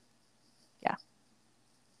 yeah.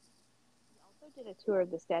 We also did a tour of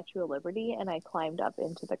the Statue of Liberty, and I climbed up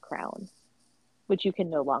into the crown, which you can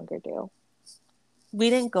no longer do. We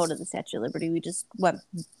didn't go to the Statue of Liberty. We just went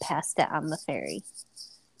past it on the ferry.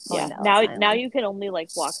 Yeah. Now you can only like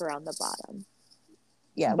walk around the bottom.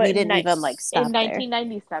 Yeah, but we didn't even like stop in there.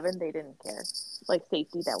 1997, they didn't care. Like,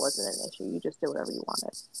 safety, that wasn't an issue. You just did whatever you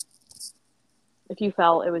wanted. If you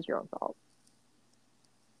fell, it was your own fault.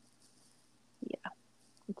 Yeah.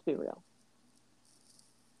 Let's be real.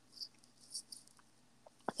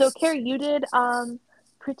 So, Carrie, you did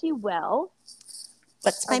pretty well.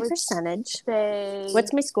 What's my percentage? Say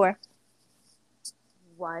what's my score?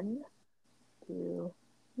 1, 2,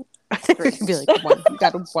 I think we can be like 1. You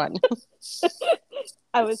got a 1.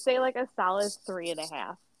 I would say like a solid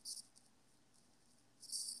 3.5.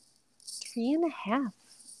 3.5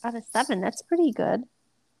 out of 7. That's pretty good.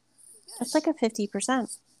 That's like a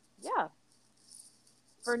 50%. Yeah.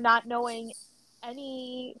 For not knowing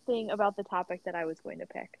anything about the topic that I was going to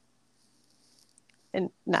pick. And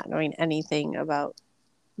not knowing anything about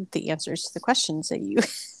the answers to the questions that you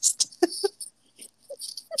asked.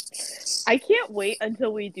 I can't wait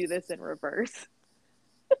until we do this in reverse.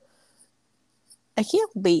 I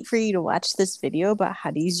can't wait for you to watch this video about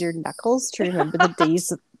how to use your knuckles to remember the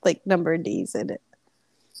days, like number of days in it.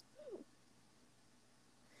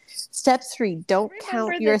 Step 3, don't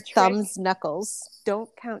count your thumb's knuckles.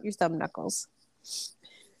 Don't count your thumb knuckles.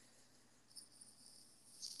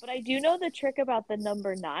 But I do know the trick about the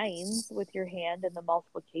number 9s with your hand and the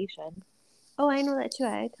multiplication. Oh, I know that too.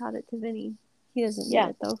 I taught it to Vinny. He doesn't do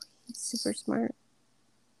it though. He's super smart.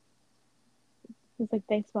 He's like,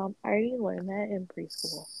 thanks, Mom. I already learned that in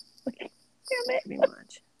preschool. Damn it. Pretty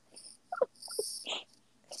much.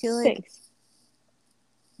 I feel like,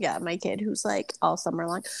 yeah, my kid who's like all summer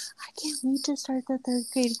long, I can't wait to start the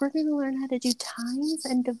 3rd grade. We're going to learn how to do times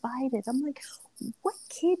and divided. I'm like, what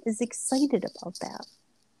kid is excited about that?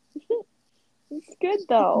 It's good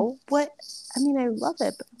though. What? I mean, I love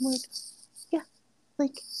it, but I'm like, yeah,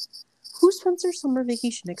 like, who spends their summer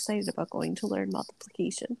vacation excited about going to learn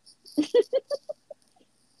multiplication?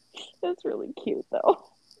 That's really cute though.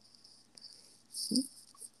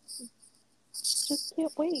 Just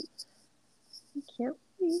can't wait. I can't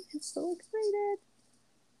wait. I'm so excited.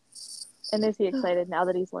 And is he excited now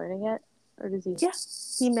that he's learning it? Or does he? Yeah,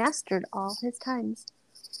 he mastered all his times.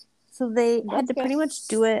 So they had to pretty much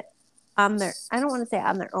do it on their, I don't want to say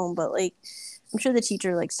on their own, but like, I'm sure the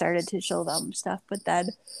teacher like started to show them stuff, but then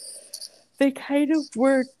they kind of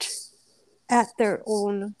worked at their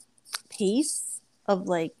own pace of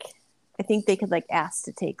like, I think they could like ask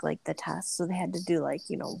to take like the test. So they had to do like,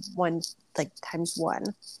 you know, one, like times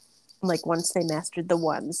one. Like once they mastered the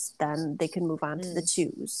ones, then they could move on to the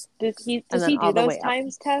twos. Does he do those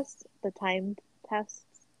times tests? The timed tests?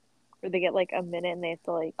 Where they get like a minute and they have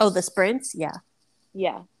to like... Oh, the sprints? Yeah.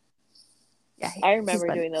 Yeah. Yeah. I remember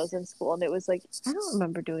doing those in school, and it was like... I don't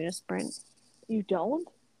remember doing a sprint. You don't?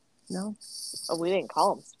 No. Oh, we didn't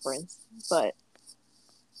call them sprints, but...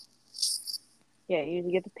 Yeah, you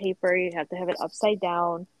get the paper, you have to have it upside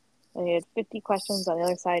down, and you had 50 questions on the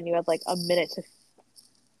other side, and you had like a minute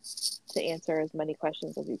to answer as many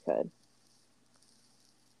questions as you could.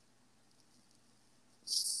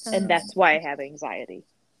 And that's why I have anxiety.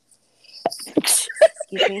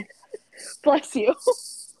 Excuse me. Bless you.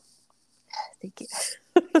 Thank you.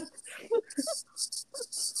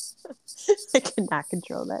 I cannot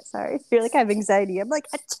control that. Sorry. I feel like I have anxiety. I'm like,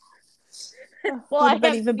 well, would have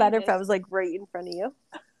been even better if I was like right in front of you.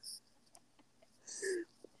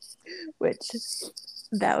 Which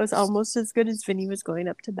that was almost as good as Vinny was going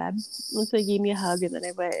up to bed. So he gave me a hug, and then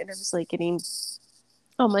I went and I was like getting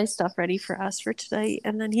all my stuff ready for us for tonight.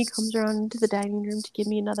 And then he comes around into the dining room to give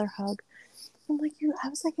me another hug. I'm like, I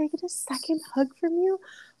was like, I get a second hug from you.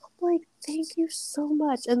 I'm like, thank you so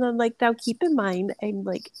much. And then like, now keep in mind, I'm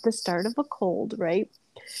like the start of a cold, right?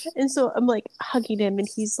 And so I'm like hugging him, and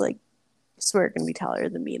he's like, I swear gonna be taller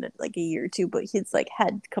than me in like a year or two, but his like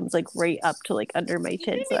head comes like right up to like under my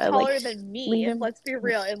chin. He's so taller than me. Let's be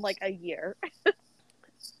real, in like a year.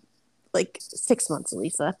 Like 6 months,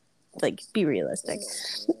 Lisa. Like, be realistic.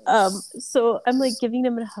 So I'm like giving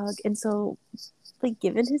him a hug, and so like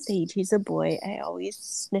given his age, he's a boy. I always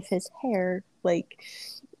sniff his hair like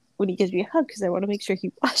when he gives me a hug because I want to make sure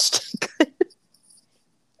he washed it good.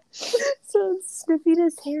 So I'm sniffing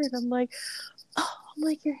his hair, and I'm like,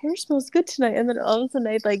 your hair smells good tonight. And then all of a sudden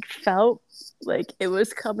I like felt like it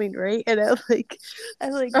was coming, right? And I like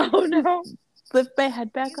oh no, lift my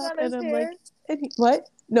head back up, and I'm hair? Like, what?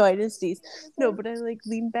 No, I didn't sneeze. No, but I like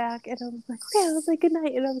leaned back, and I was like, okay, I was like, good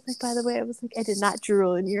night. And I was like, by the way, I was like, I did not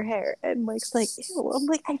drool in your hair. And Mike's like, ew. I'm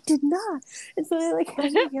like, I did not. And so I like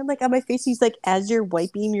had my hand like on my face. He's like, as you're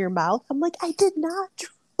wiping your mouth. I'm like, I did not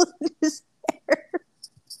drool in his hair.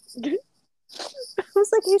 I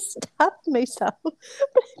was like, I stopped myself, but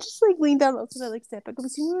I just like leaned down. Also, I like sat back.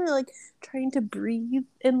 Because we were like trying to breathe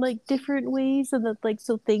in like different ways, and that like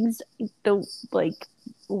so things don't like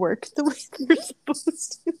work the way they're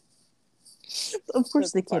supposed to. Of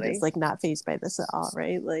course, the kid is like not fazed by this at all,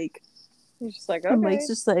 right? Like, he's just like, okay. And Mike's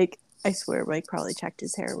just like, I swear, Mike probably checked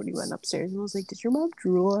his hair when he went upstairs and was like, "Did your mom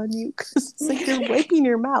drool on you?" Because it's like you're wiping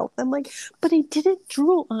your mouth. I'm like, but I didn't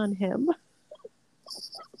drool on him.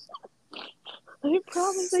 I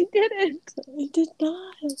promise I didn't. I did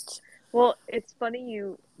not. Well, it's funny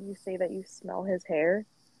you say that you smell his hair,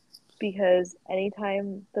 because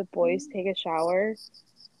anytime the boys take a shower,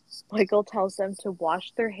 Michael tells them to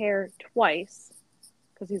wash their hair twice,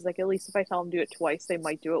 because he's like, at least if I tell them to do it twice, they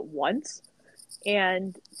might do it once,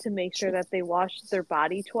 and to make sure that they wash their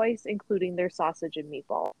body twice, including their sausage and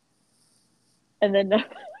meatball. And then the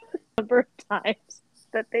number of times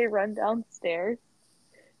that they run downstairs,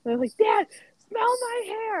 they're like, Dad, smell my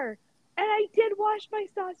hair, and I did wash my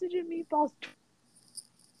sausage and meatballs.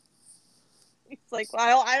 He's like,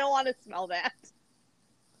 well, I don't want to smell that.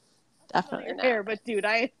 Definitely your not. hair, but dude,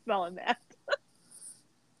 I ain't smelling that.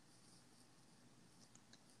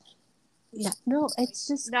 Yeah, no, it's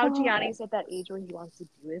just now Gianni's at that age where he wants to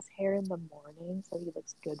do his hair in the morning so he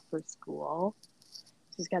looks good for school.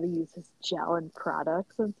 He's got to use his gel and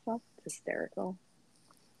products and stuff. It's hysterical.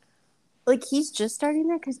 Like, he's just starting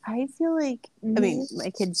that because I feel like, I mean,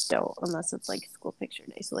 my kids don't, unless it's like school picture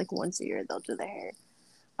day. So like once a year they'll do their hair.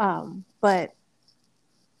 But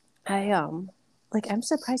I'm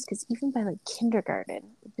surprised because even by like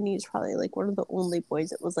kindergarten, Vinny's probably like one of the only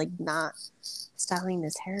boys that was like not styling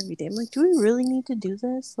his hair every day. I'm like, do we really need to do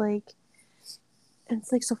this? Like, and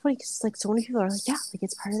it's like so funny because like so many people are like, yeah, like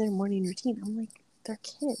it's part of their morning routine. I'm like, they're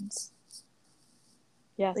kids.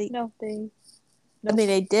 Yeah, like, no. I mean,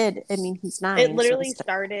 I did. I mean, he's 9. It literally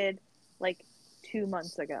started like 2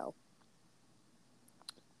 months ago.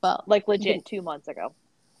 Well, like legit 2 months ago.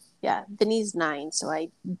 Yeah, Vinny's 9, so I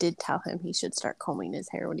did tell him he should start combing his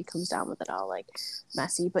hair when he comes down with it all like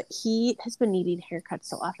messy. But he has been needing haircuts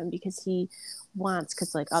so often because he wants,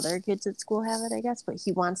 because like other kids at school have it, I guess, but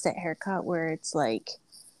he wants that haircut where it's like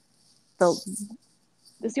the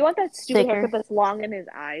Does he want that stupid thicker. haircut that's long in his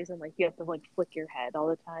eyes and like you have to like flick your head all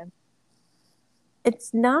the time?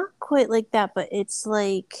 It's not quite like that, but it's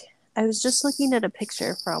like I was just looking at a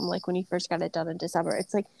picture from like when you first got it done in December.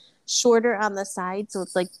 It's like shorter on the side, so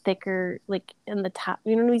it's like thicker like in the top.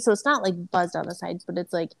 You know what I mean? So it's not like buzzed on the sides, but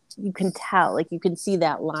it's like you can tell, like you can see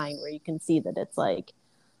that line where you can see that it's like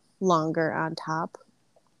longer on top.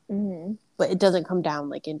 Mm-hmm. But it doesn't come down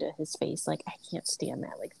like into his face. Like I can't stand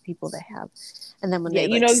that. Like people that have, and then when Yeah, they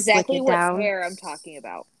you like know slick exactly it what down, hair I'm talking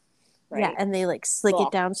about, yeah, right? and they like slick it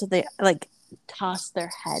Ugh. down so they like toss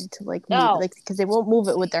their head to like move, Oh, like because they won't move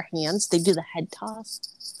it with their hands. They do the head toss.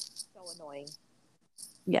 so annoying.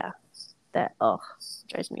 Yeah, that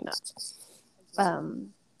drives me nuts. No,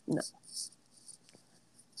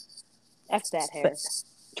 F that hair. but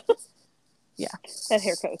yeah. That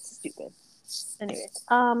haircut is stupid. Anyways,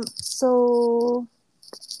 so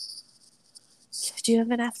do you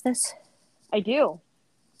have an F this? I do.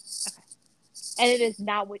 Okay. And it is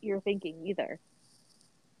not what you're thinking either.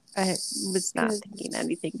 I was not thinking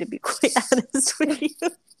anything, to be quite honest with you.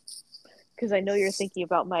 Because I know you're thinking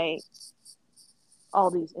about my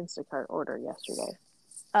Aldi's Instacart order yesterday.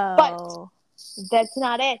 Oh. But that's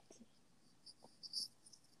not it.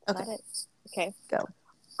 That's okay. not it. Okay. Go.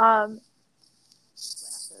 Glasses.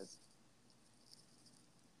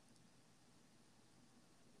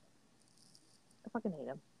 I fucking hate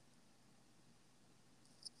them.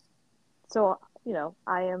 So, you know,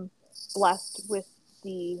 I am blessed with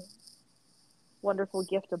the wonderful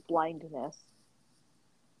gift of blindness.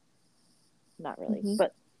 Not really, Mm-hmm.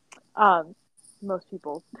 but most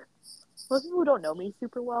people who don't know me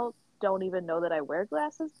super well don't even know that I wear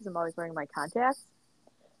glasses because I'm always wearing my contacts.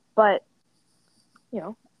 But, you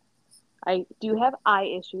know, I do have eye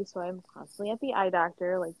issues, so I'm constantly at the eye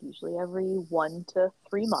doctor, like usually every 1 to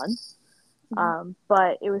 3 months. Mm-hmm.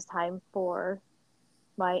 But it was time for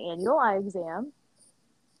my annual eye exam,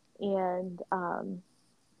 and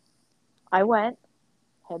I went,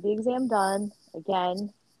 had the exam done.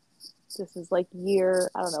 Again, this is like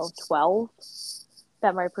year, I don't know, 12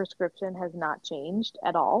 that my prescription has not changed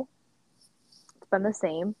at all. It's been the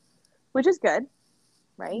same, which is good,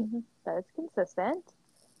 right? Mm-hmm. That it's consistent.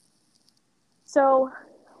 So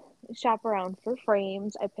I shop around for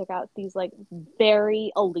frames. I pick out these like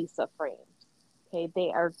very Elisa frames. Okay,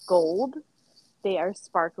 they are gold, they are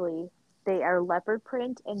sparkly, they are leopard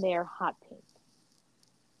print, and they are hot pink.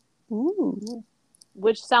 Ooh.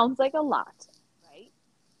 Which sounds like a lot, right?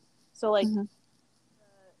 So like Mm-hmm. the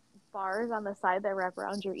bars on the side that wrap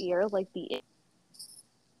around your ear, like the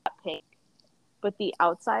hot pink, but the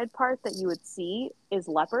outside part that you would see is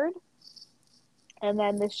leopard, and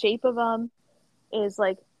then the shape of them is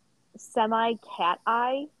like semi cat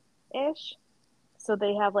eye ish. So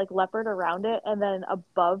they have like leopard around it, and then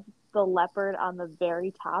above the leopard on the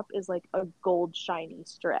very top is like a gold shiny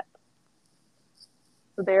strip.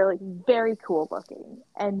 So they're like very cool looking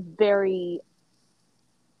and very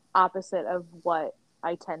opposite of what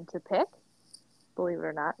I tend to pick, believe it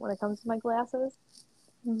or not, when it comes to my glasses.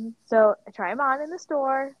 Mm-hmm. So I try them on in the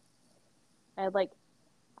store. I had like,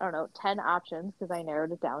 I don't know, 10 options because I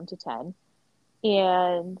narrowed it down to 10.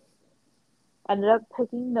 And ended up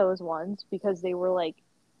picking those ones because they were like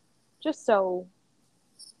just so,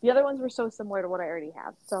 the other ones were so similar to what I already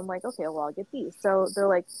have. So I'm like, okay, well, I'll get these. So they're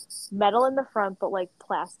like metal in the front, but like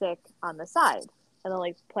plastic on the side. And then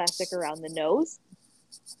like plastic around the nose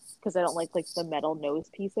because I don't like the metal nose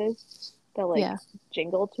pieces that like Yeah.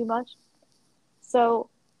 jingle too much. So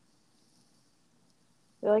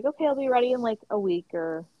they're like, okay, I'll be ready in like a week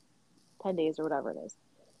or 10 days or whatever it is.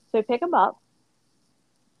 So I pick them up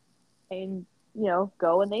and, you know,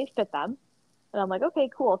 go and they fit them. And I'm like, okay,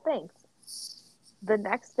 cool, thanks. The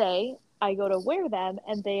next day, I go to wear them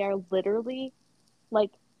and they are literally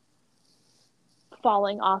like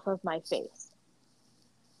falling off of my face.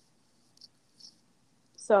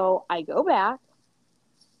 So I go back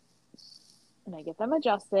and I get them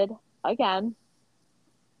adjusted again.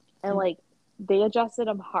 And like they adjusted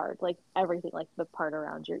them hard, like everything, like the part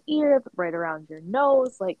around your ear, right around your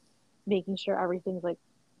nose, like making sure everything's like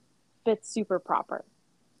fits super proper.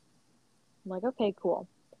 I'm like, okay, cool.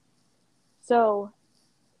 So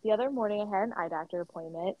the other morning I had an eye doctor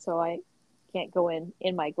appointment, so I can't go in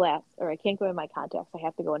my glass, or I can't go in my contacts. I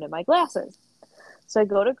have to go in my glasses. So I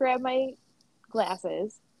go to grab my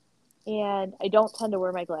glasses, and I don't tend to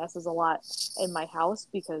wear my glasses a lot in my house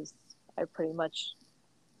because I pretty much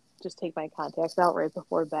just take my contacts out right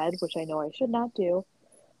before bed, which I know I should not do.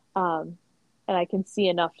 And I can see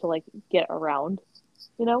enough to like get around,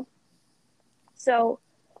 you know? So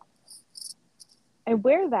I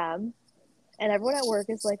wear them, And everyone at work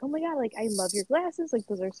is like, oh my God, like, I love your glasses. Like,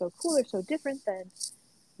 those are so cool. They're so different than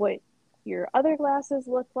what your other glasses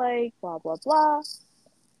look like, blah, blah, blah.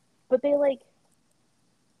 But they, like,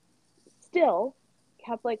 still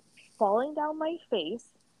kept, like, falling down my face.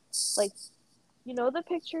 Like, you know, the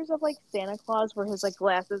pictures of, like, Santa Claus where his, like,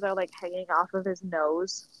 glasses are, like, hanging off of his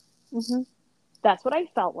nose? Mm-hmm. That's what I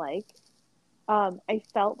felt like. I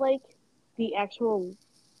felt like the actual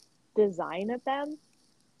design of them,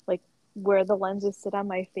 like where the lenses sit on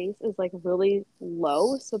my face, is like really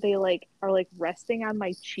low, so they like are like resting on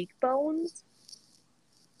my cheekbones,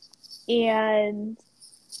 and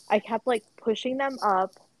I kept like pushing them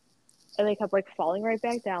up, and they kept like falling right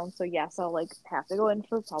back down. So yes, I'll like have to go in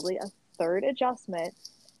for probably a third adjustment.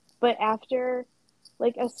 But after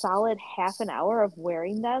like a solid half an hour of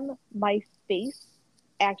wearing them, my face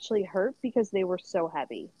actually hurt because they were so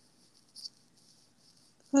heavy.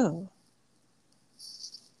 Oh.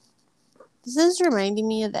 This is reminding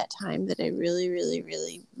me of that time that I really, really,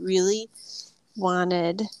 really, really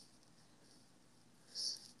wanted.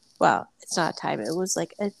 Well, it's not a time. It was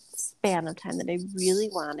like a span of time that I really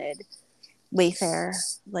wanted Wayfair,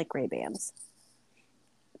 like Ray-Bans.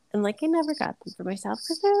 And like I never got them for myself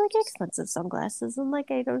because they're like expensive sunglasses, and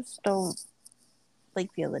like I just don't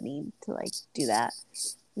like feel the need to like do that.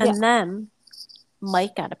 Yeah. And then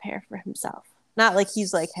Mike got a pair for himself. Not like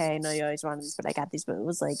he's like, hey, I know you always wanted these, but I got these. But it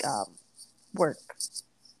was like work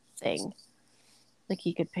thing. Like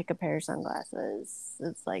he could pick a pair of sunglasses.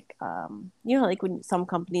 It's like you know, like when some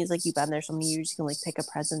companies like you've been there so many years, you can like pick a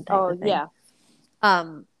present type of thing. Yeah.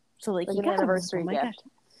 So like Like he an got them. anniversary Oh my gift. gosh.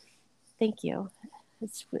 Thank you.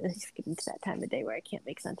 It's getting to that time of day where I can't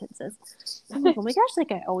make sentences. I'm like, oh my gosh,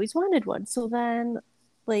 like I always wanted one. So then,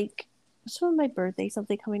 like, so on my birthday,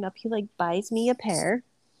 something coming up, he like buys me a pair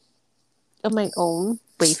of my own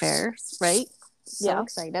Wayfarers, right? So Yeah.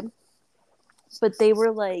 excited. But they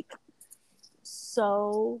were like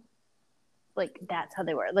so, like that's how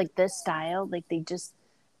they were. Like this style, like they just,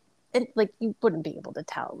 and like you wouldn't be able to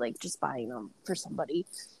tell, like just buying them for somebody.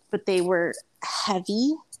 But they were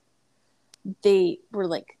heavy. They were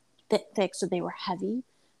like thick, so they were heavy.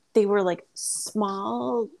 They were like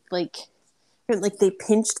small, like they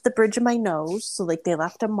pinched the bridge of my nose, so like they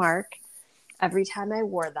left a mark every time I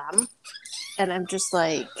wore them. And I'm just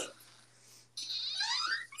like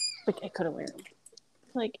I couldn't wear them.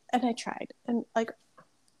 Like, and I tried, and like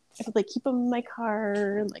I could like keep them in my car,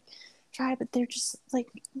 and like try, but they're just like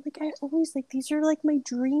I always like these are like my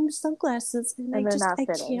dream sunglasses, and And they're not I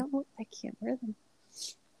fitting. can't wear them.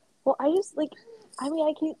 Well, I just like, I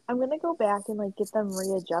mean, I'm gonna go back and like get them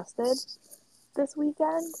readjusted this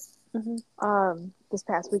weekend. This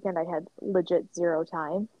past weekend I had legit zero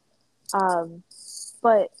time.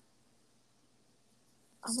 But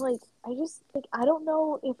I'm like, I just like, I don't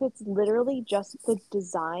know if it's literally just the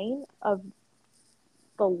design of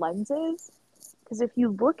the lenses, because if you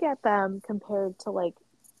look at them compared to like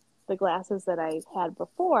the glasses that I had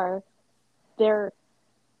before, they're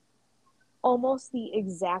almost the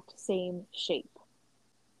exact same shape.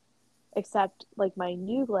 Except like my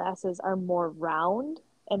new glasses are more round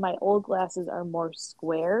and my old glasses are more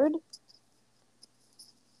squared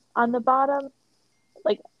on the bottom,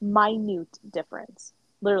 like minute difference.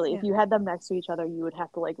 Literally, if you had them next to each other, you would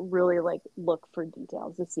have to like really like look for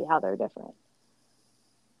details to see how they're different.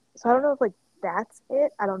 So I don't know if like that's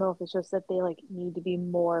it. I don't know if it's just that they like need to be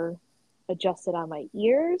more adjusted on my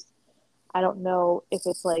ears. I don't know if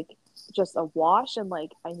it's like just a wash and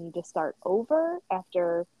like I need to start over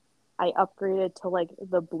after I upgraded to like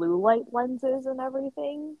the blue light lenses and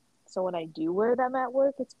everything. So when I do wear them at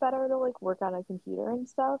work, it's better to like work on a computer and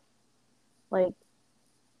stuff. Like,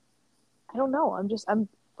 I don't know. I'm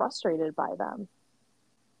frustrated by them.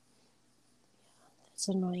 It's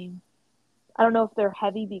annoying. I don't know if they're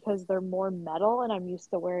heavy because they're more metal and I'm used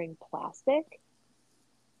to wearing plastic.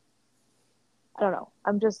 I don't know.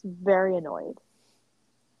 I'm just very annoyed.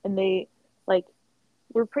 And they like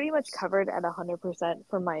we're pretty much covered at 100%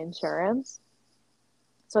 from my insurance.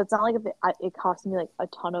 So it's not like if it cost me like a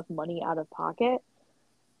ton of money out of pocket,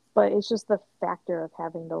 but it's just the factor of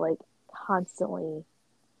having to like constantly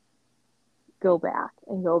go back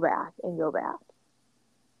and go back and go back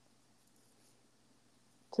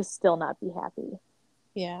to still not be happy.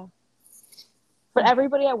 Yeah. But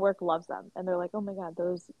everybody at work loves them and they're like, oh my God,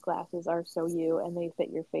 those glasses are so you and they fit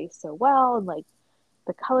your face so well and like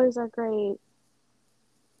the colors are great.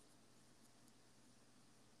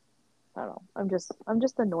 I don't know. I'm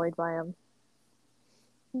just annoyed by them.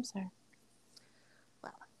 I'm sorry.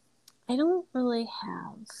 Well, I don't really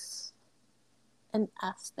have an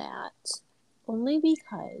FBAT,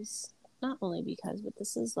 not only because, but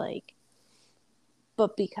this is like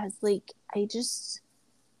but because like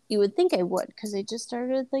you would think I would, because I just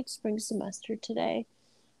started like spring semester today,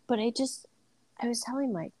 but I was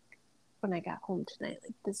telling Mike when I got home tonight,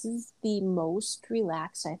 like this is the most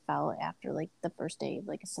relaxed I felt after like the first day of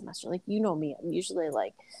like a semester. Like, you know me, I'm usually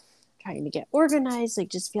like trying to get organized, like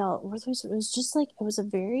just feel it was just like it was a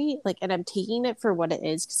very like, and I'm taking it for what it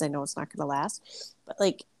is because I know it's not going to last, but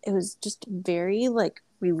like it was just very like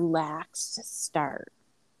relaxed start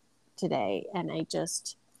today, and I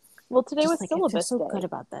Well, today was like I feel syllabus so day. good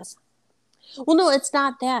about this. Well, no, it's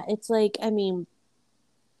not that. It's like, I mean,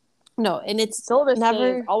 no, and it's Syllabus day is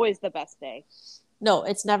never. always the best day. No,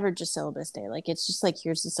 it's never just syllabus day. Like, it's just like,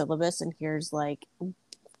 here's the syllabus and here's like,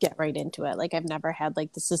 get right into it. Like, I've never had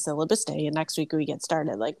like, this is syllabus day and next week we get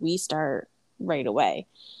started. Like, we start right away.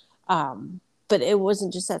 But it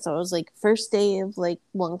wasn't just that. So it was like first day of like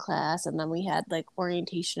one class, and then we had like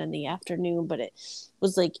orientation in the afternoon, but it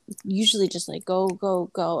was like usually just like go, go,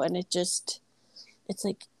 go. And it's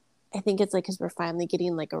like, I think it's like, cause we're finally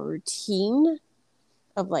getting like a routine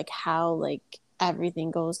of like how like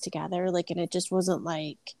everything goes together. Like, and it just wasn't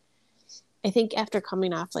like, I think after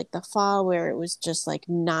coming off like the fall where it was just like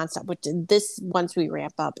nonstop, which this, once we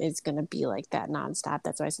ramp up, is going to be like that nonstop.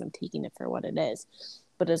 That's why I said I'm taking it for what it is.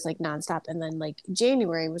 But it's like nonstop. And then like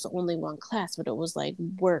January was only one class, but it was like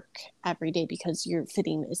work every day because you're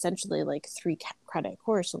fitting essentially like 3 credit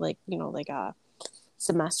course. So like, you know, like a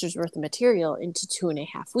semester's worth of material into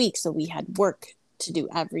 2.5 weeks. So we had work to do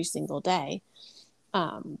every single day.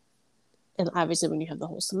 And obviously when you have the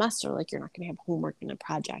whole semester, like you're not going to have homework and a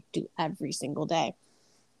project due every single day.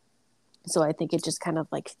 So I think it just kind of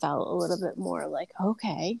like felt a little bit more like,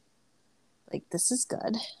 okay, like this is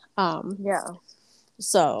good. Yeah.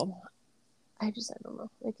 So I don't know.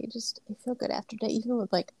 Like I feel good after that, even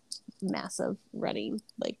with like massive running,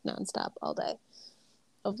 like nonstop all day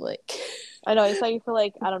of like. I know. I saw you for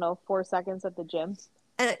like, I don't know, 4 seconds at the gym.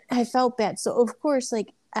 And I felt bad. So of course,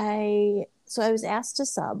 like I was asked to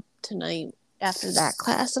sub tonight after that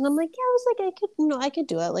class, and I'm like, yeah, I was like, I could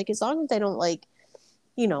do it. Like, as long as I don't like,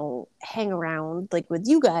 hang around like with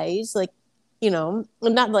you guys, like,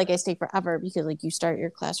 not like I stay forever, because like you start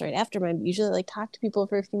your class right after mine. Usually like talk to people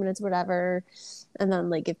for a few minutes, whatever. And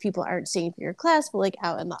then like if people aren't staying for your class, but like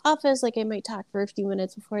out in the office, like I might talk for a few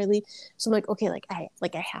minutes before I leave. So I'm like, okay, like I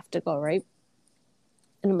have to go, right?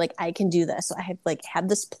 And I'm like, I can do this. So I have like had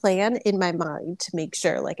this plan in my mind to make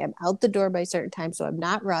sure like I'm out the door by a certain time, so I'm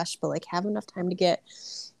not rushed, but like have enough time to get,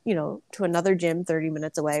 to another gym 30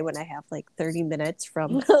 minutes away when I have like 30 minutes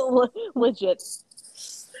from. Legit.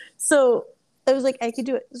 So I was like, I could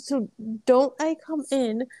do it. So don't I come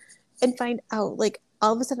in and find out like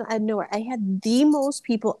all of a sudden out of nowhere, I had the most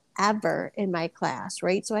people ever in my class,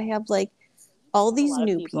 right? So I have like all these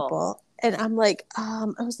new people, and I'm like, I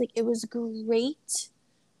was like, it was great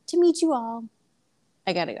to meet you all.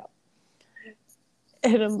 I gotta go.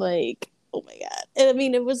 And I'm like, oh my God. And I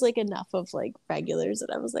mean, it was like enough of like regulars, and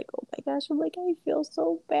I was like, oh my gosh, I'm like, I feel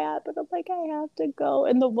so bad, but I'm like, I have to go.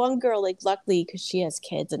 And the one girl, like, luckily, because she has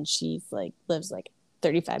kids and she's like lives like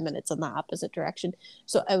 35 minutes in the opposite direction.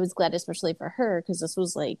 So I was glad, especially for her, because this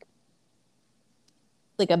was like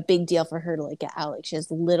a big deal for her to like get out. Like, she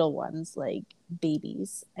has little ones, like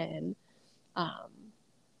babies, and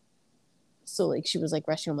so like she was like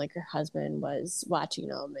rushing home, like her husband was watching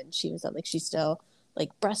them, and she was like, she's still like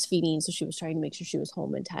breastfeeding, so she was trying to make sure she was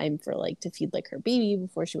home in time for like to feed like her baby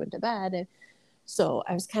before she went to bed. And so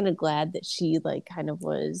I was kind of glad that she like kind of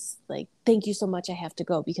was like, thank you so much, I have to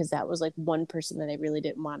go, because that was like one person that I really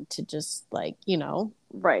didn't want to just like,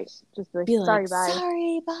 right, just like, be sorry, like, bye.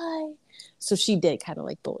 sorry, bye. So she did kind of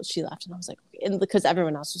like bolt. She left, and I was like, okay. And because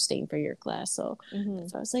everyone else was staying for your class, so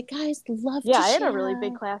I was like, guys, love to I had chat. a really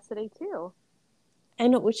big class today too. I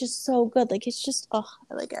know, which is so good. Like, it's just, oh,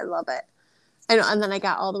 like, I love it. I know. And then I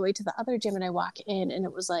got all the way to the other gym, and I walk in, and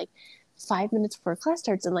it was like 5 minutes before class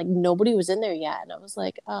starts, and like nobody was in there yet. And I was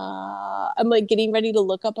like, I'm like getting ready to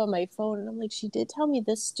look up on my phone, and I'm like, she did tell me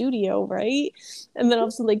this studio, right? And then all of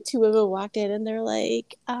a sudden, like 2 women walked in, and they're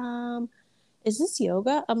like, is this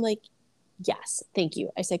yoga? I'm like, yes, thank you.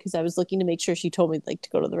 I said, because I was looking to make sure she told me like to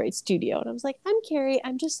go to the right studio. And I was like, I'm Carrie,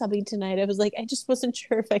 I'm just subbing tonight. I was like, I just wasn't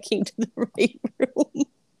sure if I came to the right room.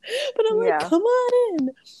 But I'm like, come on in.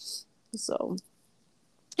 So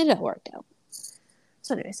it all worked out.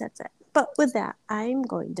 So anyways, that's it. But with that, I'm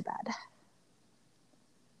going to bed.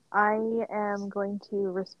 I am going to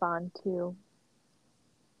respond to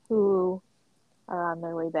who are on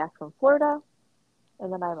their way back from Florida,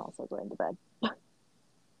 and then I'm also going to bed.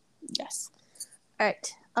 Yes. All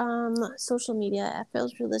right. Social media at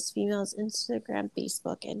Feels Fearless Females, Instagram,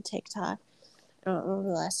 Facebook, and TikTok. I don't remember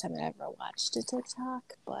the last time I ever watched a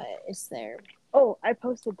TikTok, but it's there. Oh, I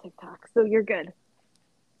posted TikTok, so you're good.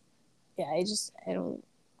 Yeah, I don't.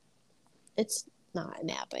 It's not an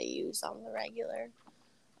app I use on the regular.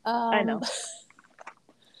 I know.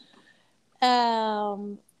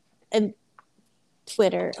 And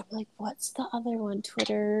Twitter. I'm like, what's the other one?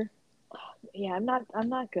 Twitter. Yeah, I'm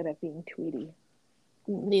not good at being tweety.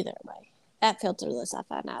 Neither am I. At Filterless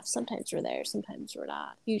FNF. Sometimes we're there, sometimes we're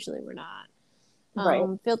not. Usually we're not. Right.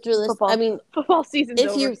 Filterless. I Football mean, football season's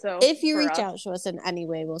over, so if you for reach us, out to us in any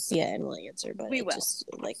way, we'll see it and we'll answer. But we it will. just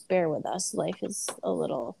like bear with us. Life is a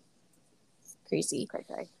little crazy.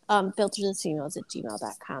 Okay.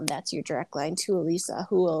 Filterlessfemales@gmail.com. That's your direct line to Elisa,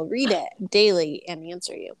 who will read it daily and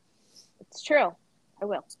answer you. It's true. I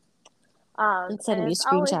will. And send me a as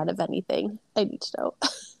always, screenshot of anything I need to know.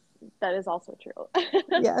 that is also true.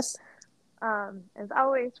 Yes. As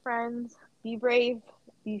always, friends, be brave,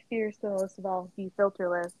 be fierce, but most of all, be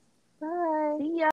filterless. Bye. See ya.